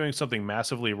I was doing something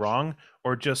massively wrong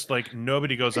or just like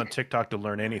nobody goes on TikTok to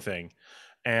learn anything.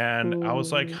 And I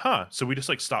was like, so we just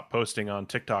like stopped posting on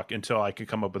TikTok until I could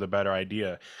come up with a better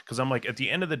idea. Cause I'm like, at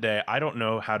the end of the day, I don't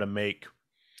know how to make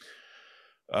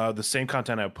the same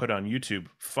content I put on YouTube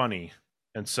funny.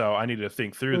 And so I needed to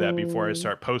think through that before I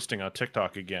start posting on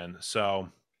TikTok again. So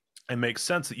it makes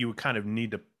sense that you would kind of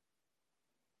need to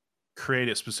create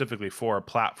it specifically for a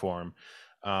platform.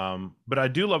 But I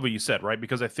do love what you said, right?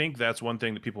 Because I think that's one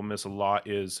thing that people miss a lot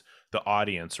is the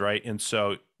audience, right? And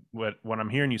so what I'm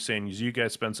hearing you saying is you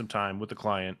guys spend some time with the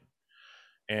client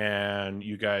and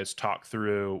you guys talk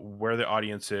through where the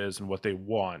audience is and what they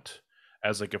want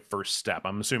as like a first step.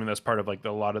 I'm assuming that's part of like a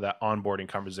lot of that onboarding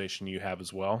conversation you have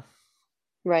as well.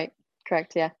 Right.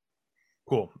 Correct. Yeah.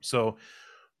 Cool. So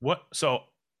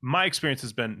my experience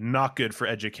has been not good for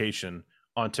education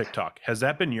on TikTok. Has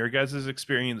that been your guys'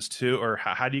 experience too? Or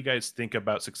how do you guys think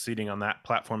about succeeding on that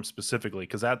platform specifically?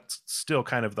 Because that's still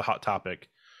kind of the hot topic.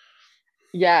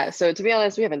 Yeah. So to be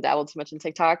honest, we haven't dabbled too much in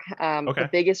TikTok. Okay. The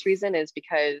biggest reason is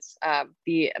because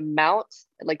the amount,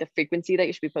 like the frequency that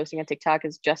you should be posting on TikTok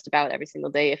is just about every single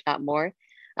day, if not more.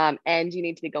 And you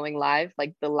need to be going live.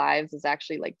 Like the lives is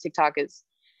actually like TikTok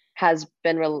has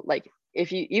been like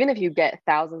even if you get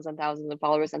thousands and thousands of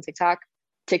followers on TikTok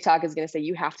is going to say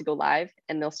you have to go live,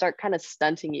 and they'll start kind of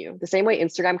stunting you the same way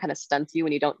Instagram kind of stunts you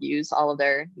when you don't use all of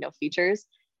their features.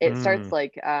 It starts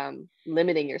like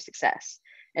limiting your success.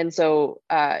 And so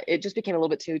it just became a little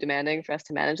bit too demanding for us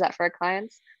to manage that for our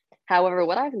clients. However,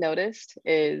 what I've noticed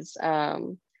is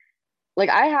like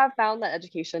I have found that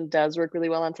education does work really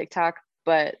well on TikTok,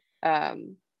 but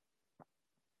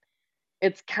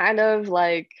it's kind of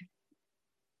like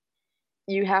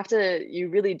you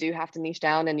really do have to niche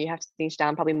down, and you have to niche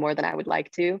down probably more than I would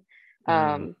like to.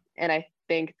 And I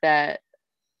think that,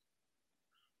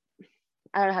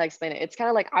 I don't know how to explain it. It's kind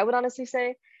of like, I would honestly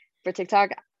say for TikTok,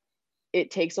 it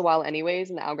takes a while anyways,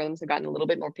 and the algorithms have gotten a little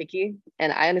bit more picky.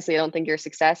 And I honestly don't think your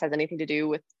success has anything to do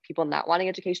with people not wanting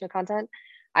educational content.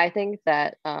 I think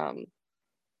that the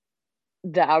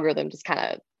algorithm just kind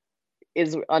of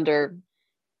is under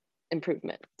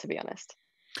improvement, to be honest.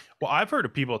 Well, I've heard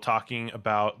of people talking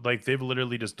about like they've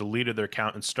literally just deleted their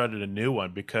account and started a new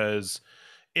one because,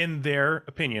 in their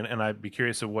opinion, and I'd be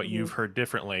curious of what you've heard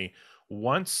differently,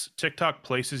 once TikTok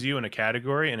places you in a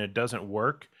category and it doesn't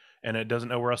work and it doesn't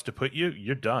know where else to put you,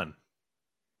 you're done.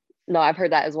 No, I've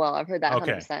heard that as well. I've heard that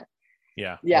 100%.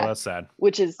 Yeah. Well, that's sad.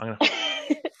 Which is,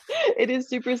 it is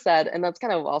super sad. And that's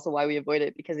kind of also why we avoid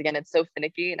it, because again, it's so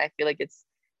finicky, and I feel like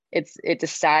it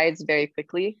decides very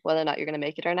quickly whether or not you're going to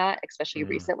make it or not, especially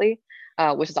recently,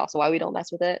 which is also why we don't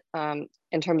mess with it.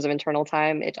 In terms of internal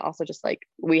time, it's also just like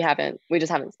we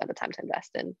just haven't spent the time to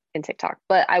invest in TikTok.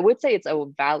 But I would say it's a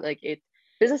valid, like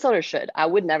business owners should. I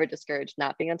would never discourage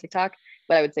not being on TikTok,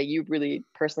 but I would say you really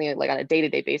personally, like on a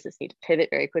day-to-day basis, need to pivot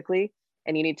very quickly,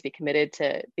 and you need to be committed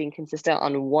to being consistent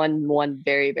on one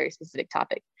very, very specific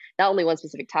topic. Not only one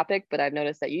specific topic, but I've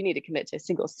noticed that you need to commit to a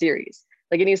single series.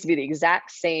 Like it needs to be the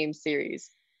exact same series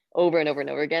over and over and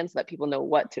over again, so that people know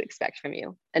what to expect from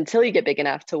you until you get big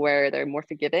enough to where they're more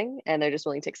forgiving and they're just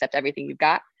willing to accept everything you've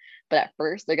got. But at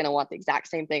first, they're going to want the exact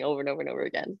same thing over and over and over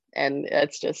again. And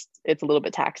it's a little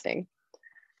bit taxing.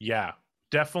 Yeah,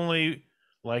 definitely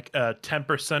like a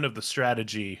 10% of the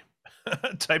strategy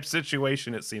type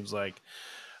situation, it seems like.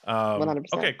 100%.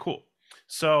 Okay, cool.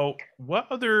 So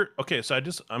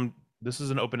this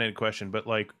is an open-ended question, but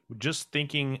like just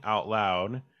thinking out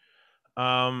loud,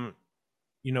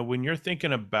 when you're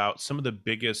thinking about some of the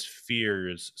biggest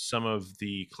fears some of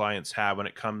the clients have when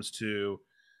it comes to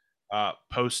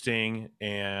posting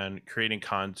and creating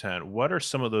content, what are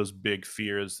some of those big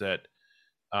fears that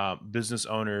business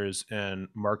owners and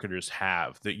marketers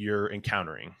have that you're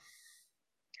encountering?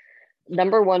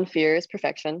 Number one fear is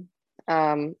perfection.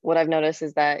 What I've noticed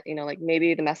is that, like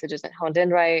maybe the message isn't honed in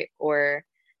right, or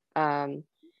um,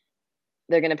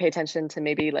 they're going to pay attention to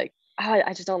maybe like, oh,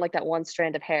 I just don't like that one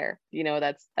strand of hair,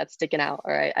 that's sticking out.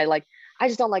 Or I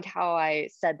just don't like how I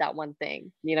said that one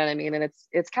thing, you know what I mean? And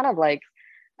it's kind of like,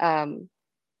 um,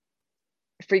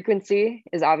 frequency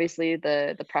is obviously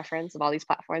the preference of all these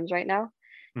platforms right now.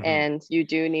 Mm-hmm. And you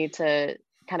do need to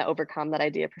kind of overcome that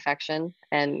idea of perfection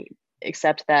and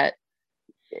accept that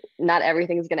not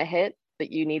everything is going to hit,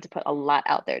 but you need to put a lot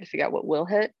out there to figure out what will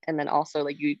hit. And then also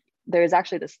like there's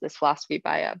actually this philosophy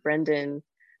by Brendan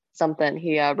something.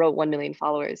 He wrote 1 million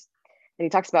followers, and he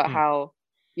talks about how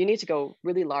you need to go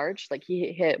really large. Like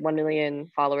he hit 1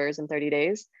 million followers in 30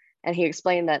 days. And he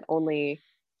explained that only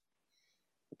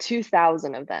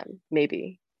 2,000 of them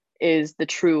maybe is the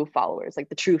true followers, like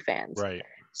the true fans. Right.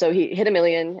 So he hit 1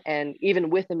 million, and even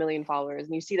with 1 million followers,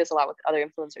 and you see this a lot with other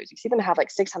influencers, you see them have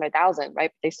like 600,000, right?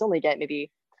 But they still only get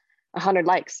maybe 100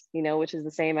 likes, which is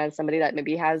the same as somebody that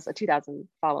maybe has a 2,000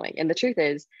 following. And the truth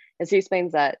is he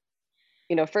explains that,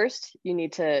 first you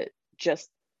need to just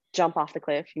jump off the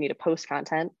cliff. You need to post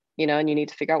content, and you need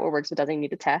to figure out what works, what doesn't. You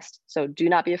need to test. So do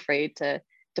not be afraid to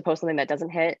post something that doesn't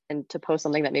hit, and to post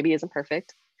something that maybe isn't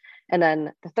perfect. And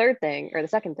then the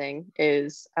second thing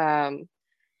is, I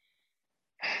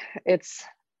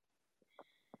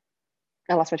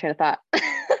lost my train of thought.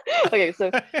 Okay, so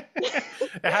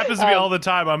it happens to me all the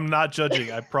time. I'm not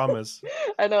judging, I promise.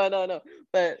 I know.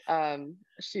 But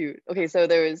shoot. Okay, so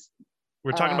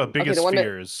we're talking about biggest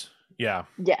fears. Yeah.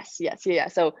 Yes.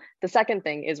 So the second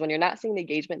thing is when you're not seeing the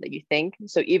engagement that you think.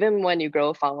 So even when you grow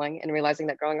a following and realizing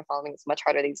that growing a following is much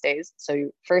harder these days. So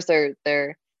first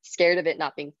they're scared of it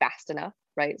not being fast enough,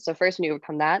 right? So first when you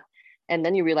overcome that, and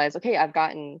then you realize, okay, I've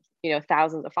gotten,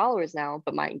 thousands of followers now,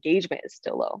 but my engagement is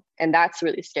still low. And that's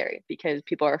really scary because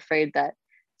people are afraid that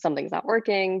something's not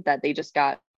working, that they just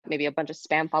got maybe a bunch of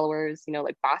spam followers,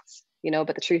 like bots,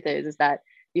 but the truth is that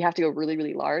you have to go really,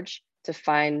 really large to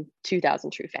find 2,000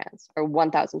 true fans or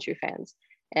 1,000 true fans.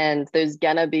 And there's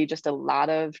gonna be just a lot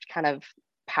of kind of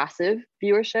passive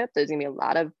viewership. There's gonna be a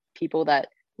lot of people that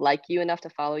like you enough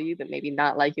to follow you, but maybe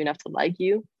not like you enough to like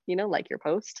you, like your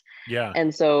post. Yeah.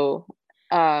 And so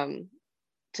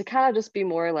to kind of just be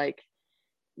more like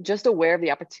just aware of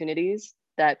the opportunities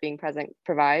that being present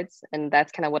provides. And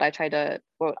that's kind of what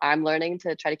I'm learning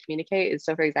to try to communicate is,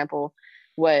 so for example,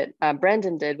 what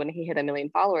Brendan did when he hit 1 million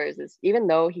followers is, even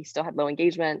though he still had low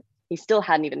engagement, he still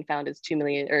hadn't even found his 2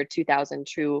 million or 2,000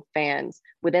 true fans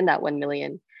within that 1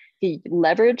 million. He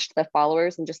leveraged the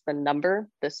followers and just the number,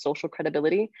 the social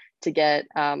credibility to get,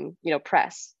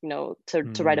 press, to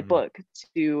write a book,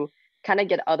 to kind of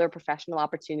get other professional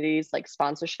opportunities like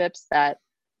sponsorships that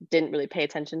didn't really pay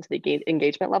attention to the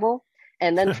engagement level.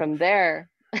 And then from there,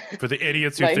 for the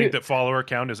idiots who think that follower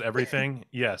count is everything,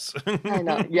 yes. I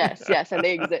know, yes, and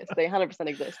they exist. They 100%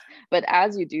 exist. But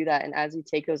as you do that, and as you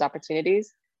take those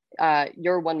opportunities,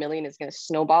 your 1 million is going to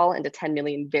snowball into 10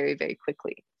 million very, very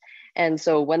quickly. And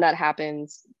so when that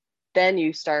happens,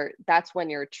 then that's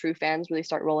when your true fans really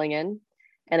start rolling in.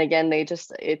 And again,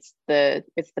 it's the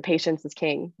patience is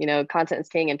king, content is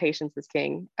king and patience is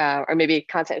king, or maybe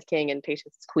content is king and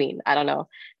patience is queen. I don't know,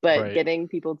 but right. Getting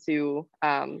people to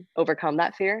overcome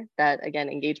that fear that, again,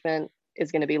 engagement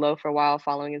is going to be low for a while,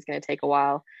 following is going to take a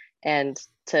while, and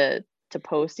to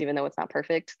post, even though it's not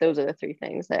perfect. Those are the three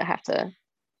things that I have to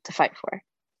fight for.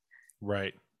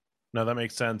 Right. No, that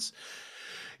makes sense.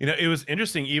 It was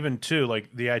interesting even too, like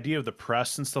the idea of the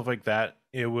press and stuff like that.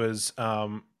 It was,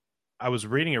 I was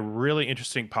reading a really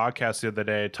interesting podcast the other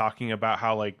day talking about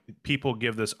how like people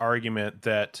give this argument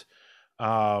that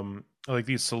like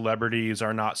these celebrities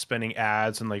are not spending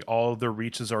ads and like all of their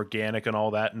reach is organic and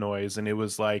all that noise. And it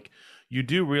was like, you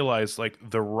do realize like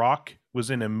The Rock was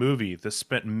in a movie that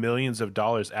spent millions of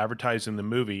dollars advertising the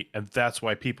movie, and that's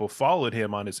why people followed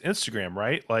him on his Instagram,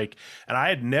 right? Like, and I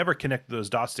had never connected those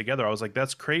dots together. I was like,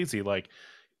 that's crazy. Like,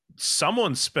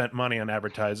 someone spent money on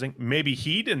advertising. Maybe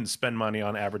he didn't spend money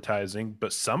on advertising,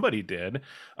 but somebody did,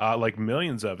 like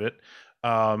millions of it.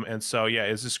 And so, yeah,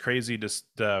 it's just crazy. Just,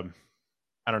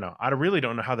 I don't know. I really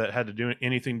don't know how that had to do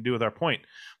anything to do with our point,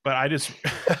 but I just,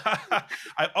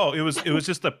 it was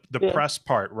just the yeah. press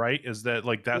part, right? Is that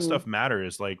like that stuff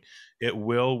matters. Like it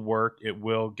will work. It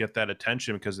will get that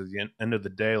attention because at the end of the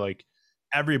day, like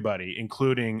everybody,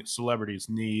 including celebrities,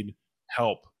 need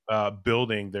help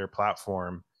building their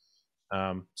platform.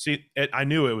 I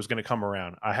knew it was going to come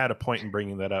around. I had a point in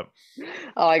bringing that up.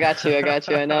 Oh, I got you.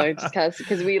 I know. It just kind of,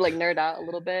 because we like nerd out a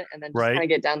little bit and then just Right? kind of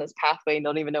get down this pathway and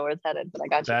don't even know where it's headed. But I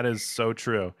got you. That is so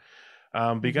true.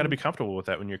 But you got to be comfortable with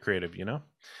that when you're creative, you know?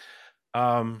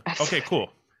 Okay, cool.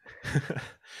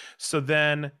 So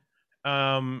then,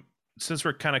 since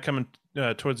we're kind of coming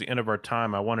towards the end of our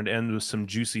time, I wanted to end with some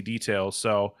juicy details.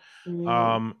 So,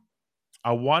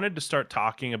 I wanted to start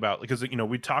talking about, because, you know,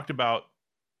 we talked about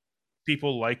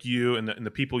people like you and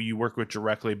the people you work with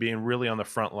directly being really on the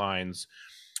front lines.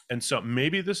 And so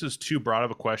maybe this is too broad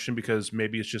of a question, because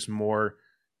maybe it's just more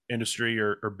industry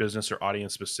or business or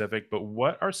audience specific, but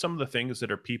what are some of the things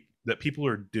that people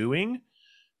are doing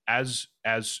as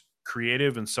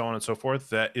creative and so on and so forth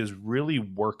that is really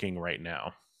working right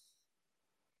now?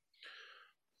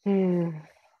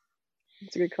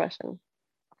 That's a good question.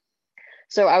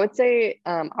 So I would say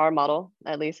our model,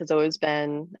 at least, has always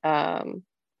been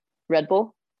Red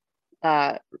Bull.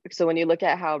 So when you look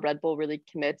at how Red Bull really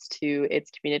commits to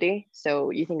its community, so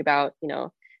you think about, you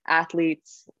know,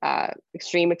 athletes,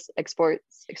 extreme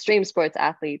sports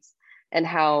athletes, and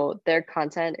how their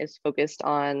content is focused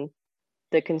on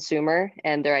the consumer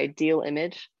and their ideal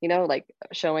image, you know, like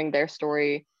showing their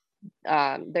story,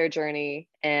 their journey,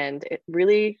 and it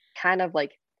really kind of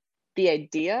like the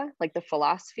idea, like the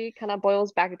philosophy kind of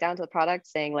boils back down to the product,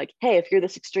 saying like, hey, if you're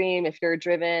this extreme, if you're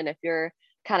driven, if you're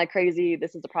kind of crazy,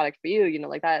 this is the product for you, you know,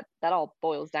 like that all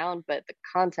boils down. But the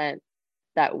content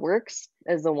that works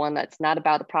is the one that's not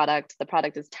about the product. The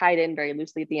product is tied in very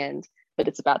loosely at the end, but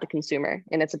it's about the consumer.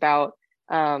 And it's about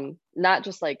not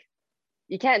just like,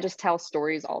 you can't just tell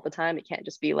stories all the time. It can't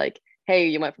just be like, hey,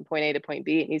 you went from point A to point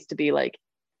B. It needs to be like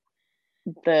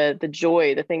the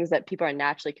joy, the things that people are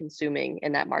naturally consuming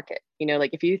in that market. You know,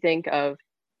 like if you think of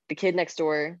the kid next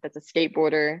door that's a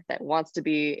skateboarder that wants to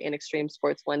be in extreme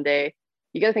sports one day,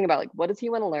 you got to think about like, what does he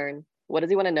want to learn? What does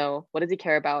he want to know? What does he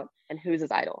care about? And who's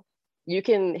his idol? You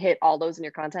can hit all those in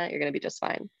your content. You're going to be just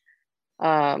fine.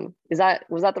 Was that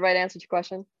the right answer to your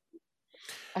question?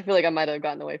 I feel like I might have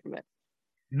gotten away from it.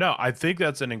 No, I think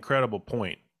that's an incredible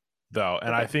point, though. And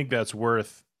okay. I think that's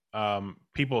worth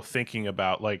people thinking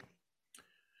about. Like,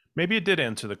 maybe it did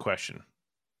answer the question.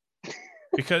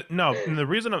 Because no, and the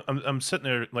reason I'm sitting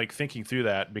there like thinking through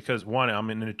that, because one, I'm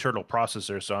an internal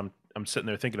processor, so I'm sitting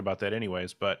there thinking about that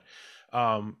anyways. But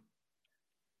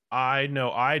I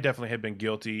know I definitely have been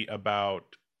guilty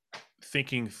about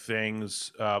thinking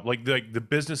things like the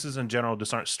businesses in general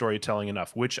just aren't storytelling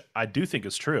enough, which I do think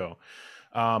is true.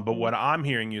 But what I'm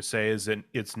hearing you say is that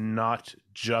it's not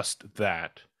just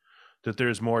that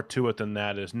there's more to it than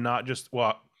that. It's not just,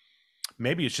 well,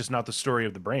 maybe it's just not the story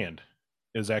of the brand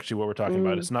is actually what we're talking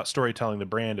about. It's not storytelling the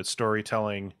brand, it's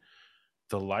storytelling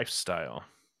the lifestyle.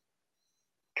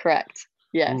 Correct.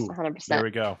 Yes. 100%. There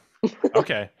we go.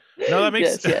 Okay. No, that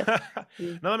makes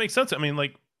No, that makes sense. I mean,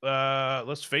 like,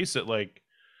 let's face it, like,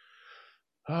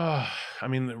 I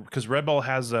mean, because Red Bull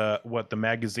has the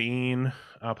magazine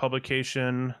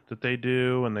publication that they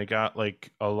do, and they got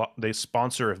like a lot. They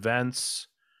sponsor events,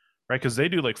 right? Because they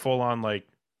do like full on like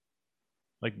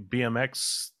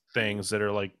BMX things that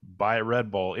are like by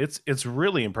Red Bull. It's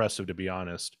really impressive, to be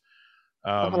honest.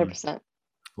 100%.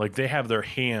 Like they have their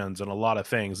hands on a lot of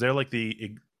things. They're like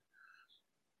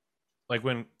like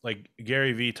when like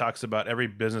Gary Vee talks about every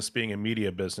business being a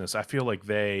media business, I feel like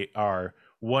they are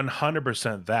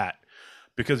 100% that.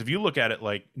 Because if you look at it,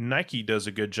 like Nike does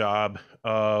a good job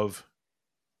of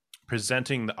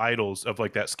presenting the idols of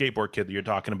like that skateboard kid that you're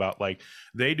talking about. Like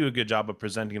they do a good job of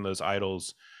presenting those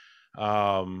idols,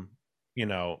 you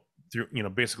know, through, you know,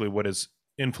 basically what is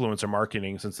influencer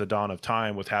marketing since the dawn of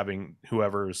time, with having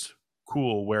whoever's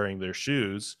cool wearing their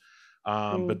shoes.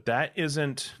 But that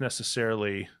isn't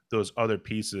necessarily those other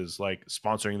pieces like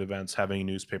sponsoring the events, having a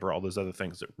newspaper, all those other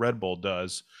things that Red Bull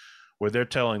does, where they're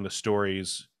telling the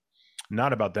stories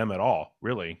not about them at all,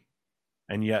 really.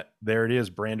 And yet there it is,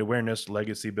 brand awareness,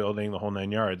 legacy building, the whole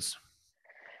 9 yards.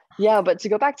 Yeah, but to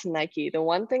go back to Nike, the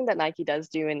one thing that Nike does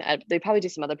do, and they probably do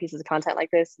some other pieces of content like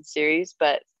this in series,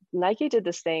 but Nike did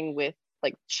this thing with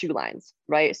like shoe lines,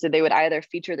 right? So they would either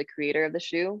feature the creator of the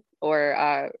shoe,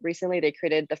 or recently they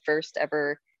created the first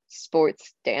ever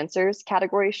sports dancers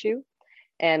category shoe.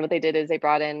 And what they did is they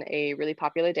brought in a really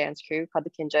popular dance crew called the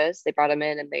Kinjaz. They brought them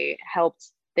in and they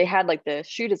had like the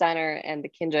shoe designer and the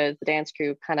Kinjaz, the dance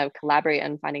crew, kind of collaborate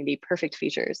on finding the perfect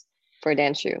features for a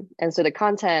dance shoe. And so the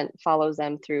content follows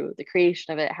them through the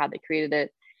creation of it, how they created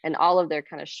it, and all of their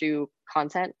kind of shoe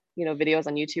content, you know, videos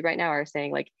on YouTube right now are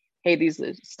saying like, hey, these are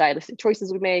the stylistic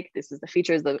choices we make. This is the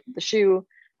features of the shoe.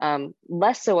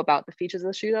 Less so about the features of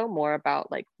the shoe though, more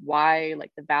about like why,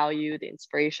 like the value, the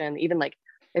inspiration, even like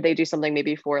if they do something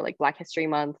maybe for like Black History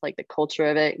Month, like the culture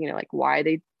of it, like why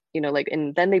they, like,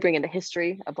 and then they bring in the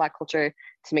history of Black culture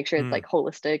to make sure it's like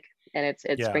holistic, and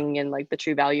it's bringing in like the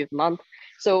true value of the month.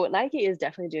 So Nike is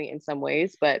definitely doing it in some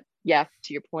ways, but yeah,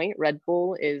 to your point, Red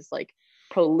Bull is like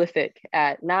prolific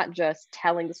at not just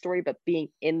telling the story, but being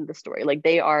in the story. Like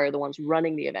they are the ones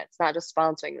running the events, not just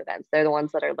sponsoring the events. They're the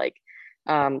ones that are like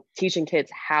teaching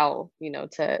kids how,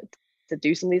 to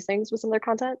do some of these things with some of their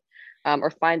content,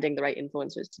 or finding the right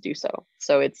influencers to do so.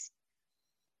 So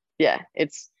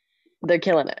they're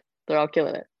killing it. They're all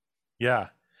killing it. Yeah.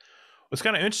 It's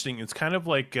kind of interesting. It's kind of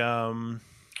like, I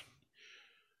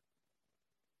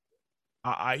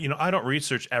don't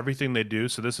research everything they do.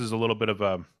 So this is a little bit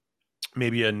of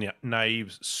maybe a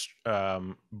naive,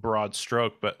 broad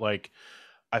stroke, but like,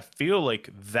 I feel like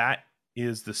that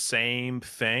is the same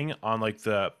thing on like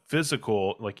the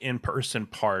physical, like in-person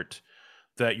part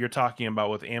that you're talking about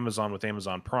with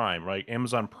Amazon Prime, right?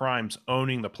 Amazon Prime's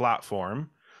owning the platform.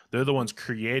 They're the ones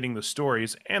creating the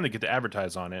stories, and they get to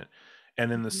advertise on it.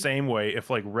 And in the same way, if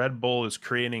like Red Bull is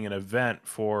creating an event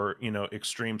for,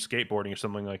 extreme skateboarding or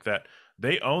something like that,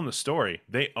 they own the story,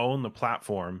 they own the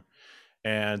platform,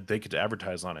 and they get to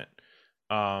advertise on it.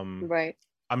 Right.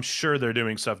 I'm sure they're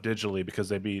doing stuff digitally, because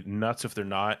they'd be nuts if they're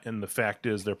not. And the fact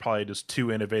is, they're probably just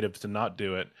too innovative to not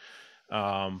do it.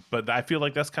 But I feel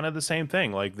like that's kind of the same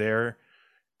thing. Like they're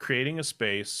creating a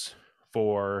space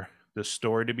for the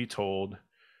story to be told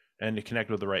and to connect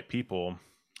with the right people.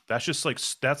 That's just like,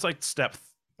 that's like step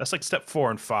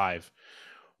 4 and 5,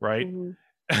 right?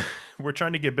 We're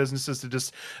trying to get businesses to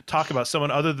just talk about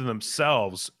someone other than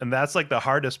themselves, and that's like the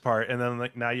hardest part. And then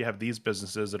like now you have these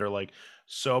businesses that are like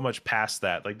so much past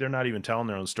that, like they're not even telling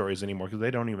their own stories anymore, because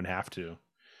they don't even have to.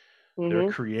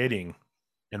 They're creating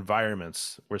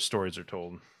environments where stories are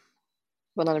told.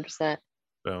 100%.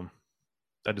 Boom.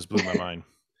 That just blew my mind.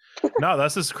 No,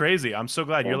 that's just crazy. I'm so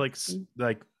glad. You're like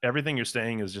everything you're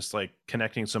saying is just like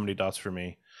connecting so many dots for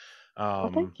me.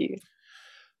 Well, thank you.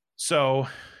 So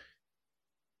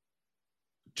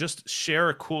just share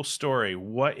a cool story.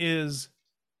 What is,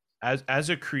 as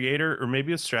a creator or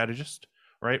maybe a strategist,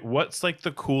 right? What's like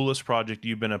the coolest project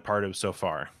you've been a part of so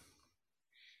far?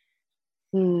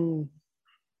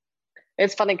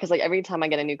 It's funny because like every time I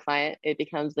get a new client, it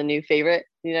becomes the new favorite.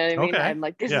 You know what I mean? Okay. I'm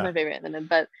like, this is my favorite. And then,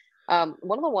 but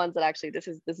one of the ones that actually, this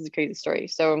is a crazy story.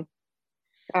 So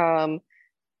our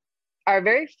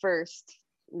very first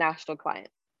national client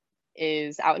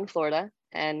is out in Florida,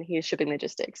 and he's shipping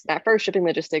logistics. And at first, shipping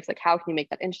logistics, like how can you make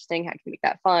that interesting? How can you make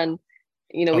that fun?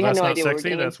 We had no idea what we're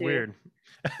getting into. That's weird.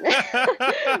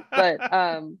 But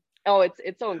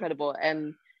it's so incredible.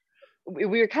 And we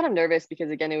were kind of nervous because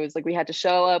again, it was like we had to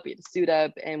show up, we had to suit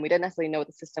up, and we didn't necessarily know what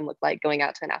the system looked like going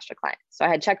out to a national client. So I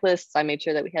had checklists. I made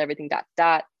sure that we had everything dot to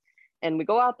dot. And we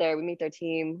go out there, we meet their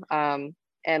team, and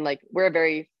like we're a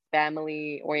very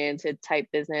family oriented type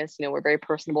business. We're very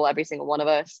personable, every single one of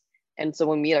us. And so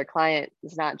when we meet our client,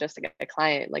 it's not just like a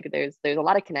client, like there's a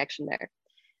lot of connection there.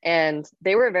 And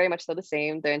they were very much so the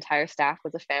same. Their entire staff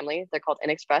was a family. They're called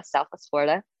InExpress Southwest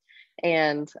Florida.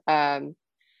 And I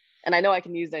know I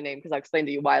can use their name because I'll explain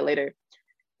to you why later.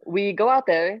 We go out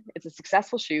there, it's a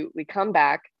successful shoot. We come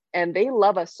back and they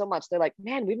love us so much. They're like,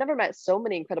 man, we've never met so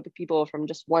many incredible people from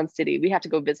just one city. We have to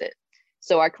go visit.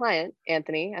 So our client,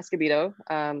 Anthony Escobedo,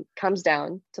 comes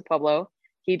down to Pueblo.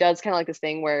 He does kind of like this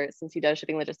thing where, since he does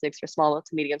shipping logistics for small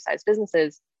to medium-sized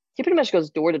businesses, he pretty much goes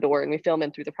door to door, and we film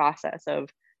him through the process of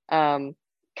kind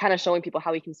of showing people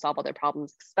how we can solve all their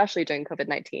problems, especially during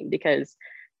COVID-19, because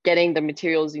getting the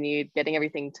materials you need, getting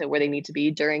everything to where they need to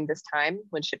be during this time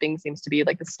when shipping seems to be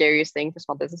like the scariest thing for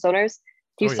small business owners.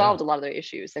 He solved a lot of their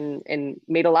issues and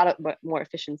made a lot of more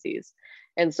efficiencies.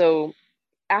 And so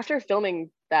after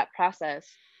filming that process,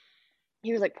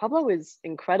 he was like, Pueblo is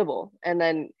incredible. And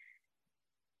then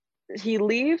he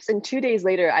leaves, and 2 days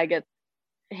later, I get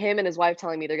him and his wife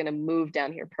telling me they're going to move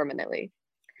down here permanently.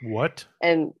 What?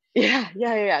 And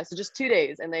yeah. So just 2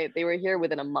 days, and they were here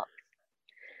within a month.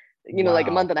 Like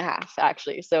a month and a half,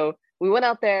 actually. So we went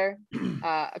out there.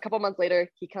 A couple months later,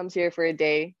 he comes here for a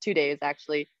day, 2 days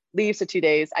actually, leaves for 2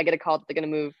 days. I get a call that they're going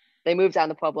to move. They moved down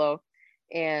to Pueblo.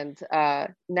 And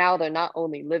now they're not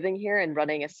only living here and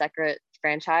running a separate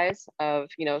franchise of,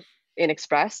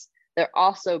 InExpress, they're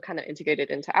also kind of integrated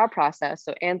into our process.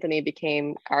 So Anthony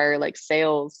became our like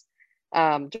sales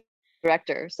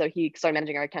director. So he started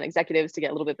managing our account executives to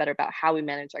get a little bit better about how we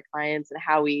manage our clients and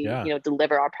how we,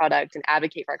 deliver our product and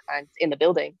advocate for our clients in the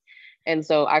building. And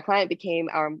so our client became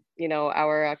our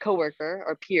coworker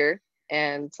or peer.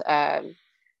 And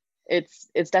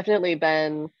it's definitely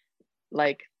been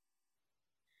like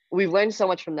we've learned so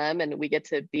much from them, and we get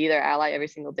to be their ally every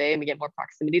single day, and we get more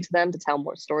proximity to them to tell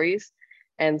more stories.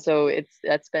 And so it's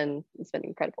been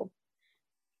incredible.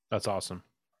 That's awesome.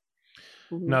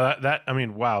 No, that I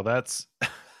mean, wow, that's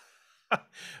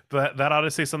that ought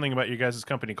to say something about you guys'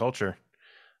 company culture.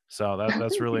 So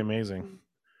that's really amazing.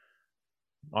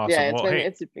 Awesome. Yeah,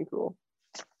 it's been cool.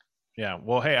 Yeah.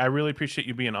 Well, hey, I really appreciate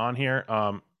you being on here.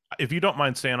 If you don't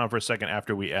mind staying on for a second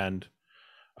after we end.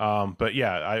 But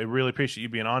yeah, I really appreciate you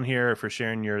being on here, for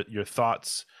sharing your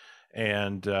thoughts,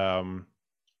 and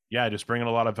yeah, just bringing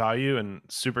a lot of value, and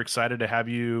super excited to have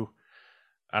you.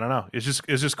 I don't know. It's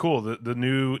just cool. The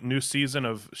new season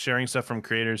of sharing stuff from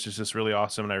creators is just really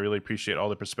awesome, and I really appreciate all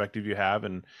the perspective you have,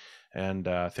 and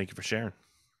thank you for sharing.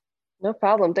 No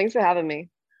problem. Thanks for having me.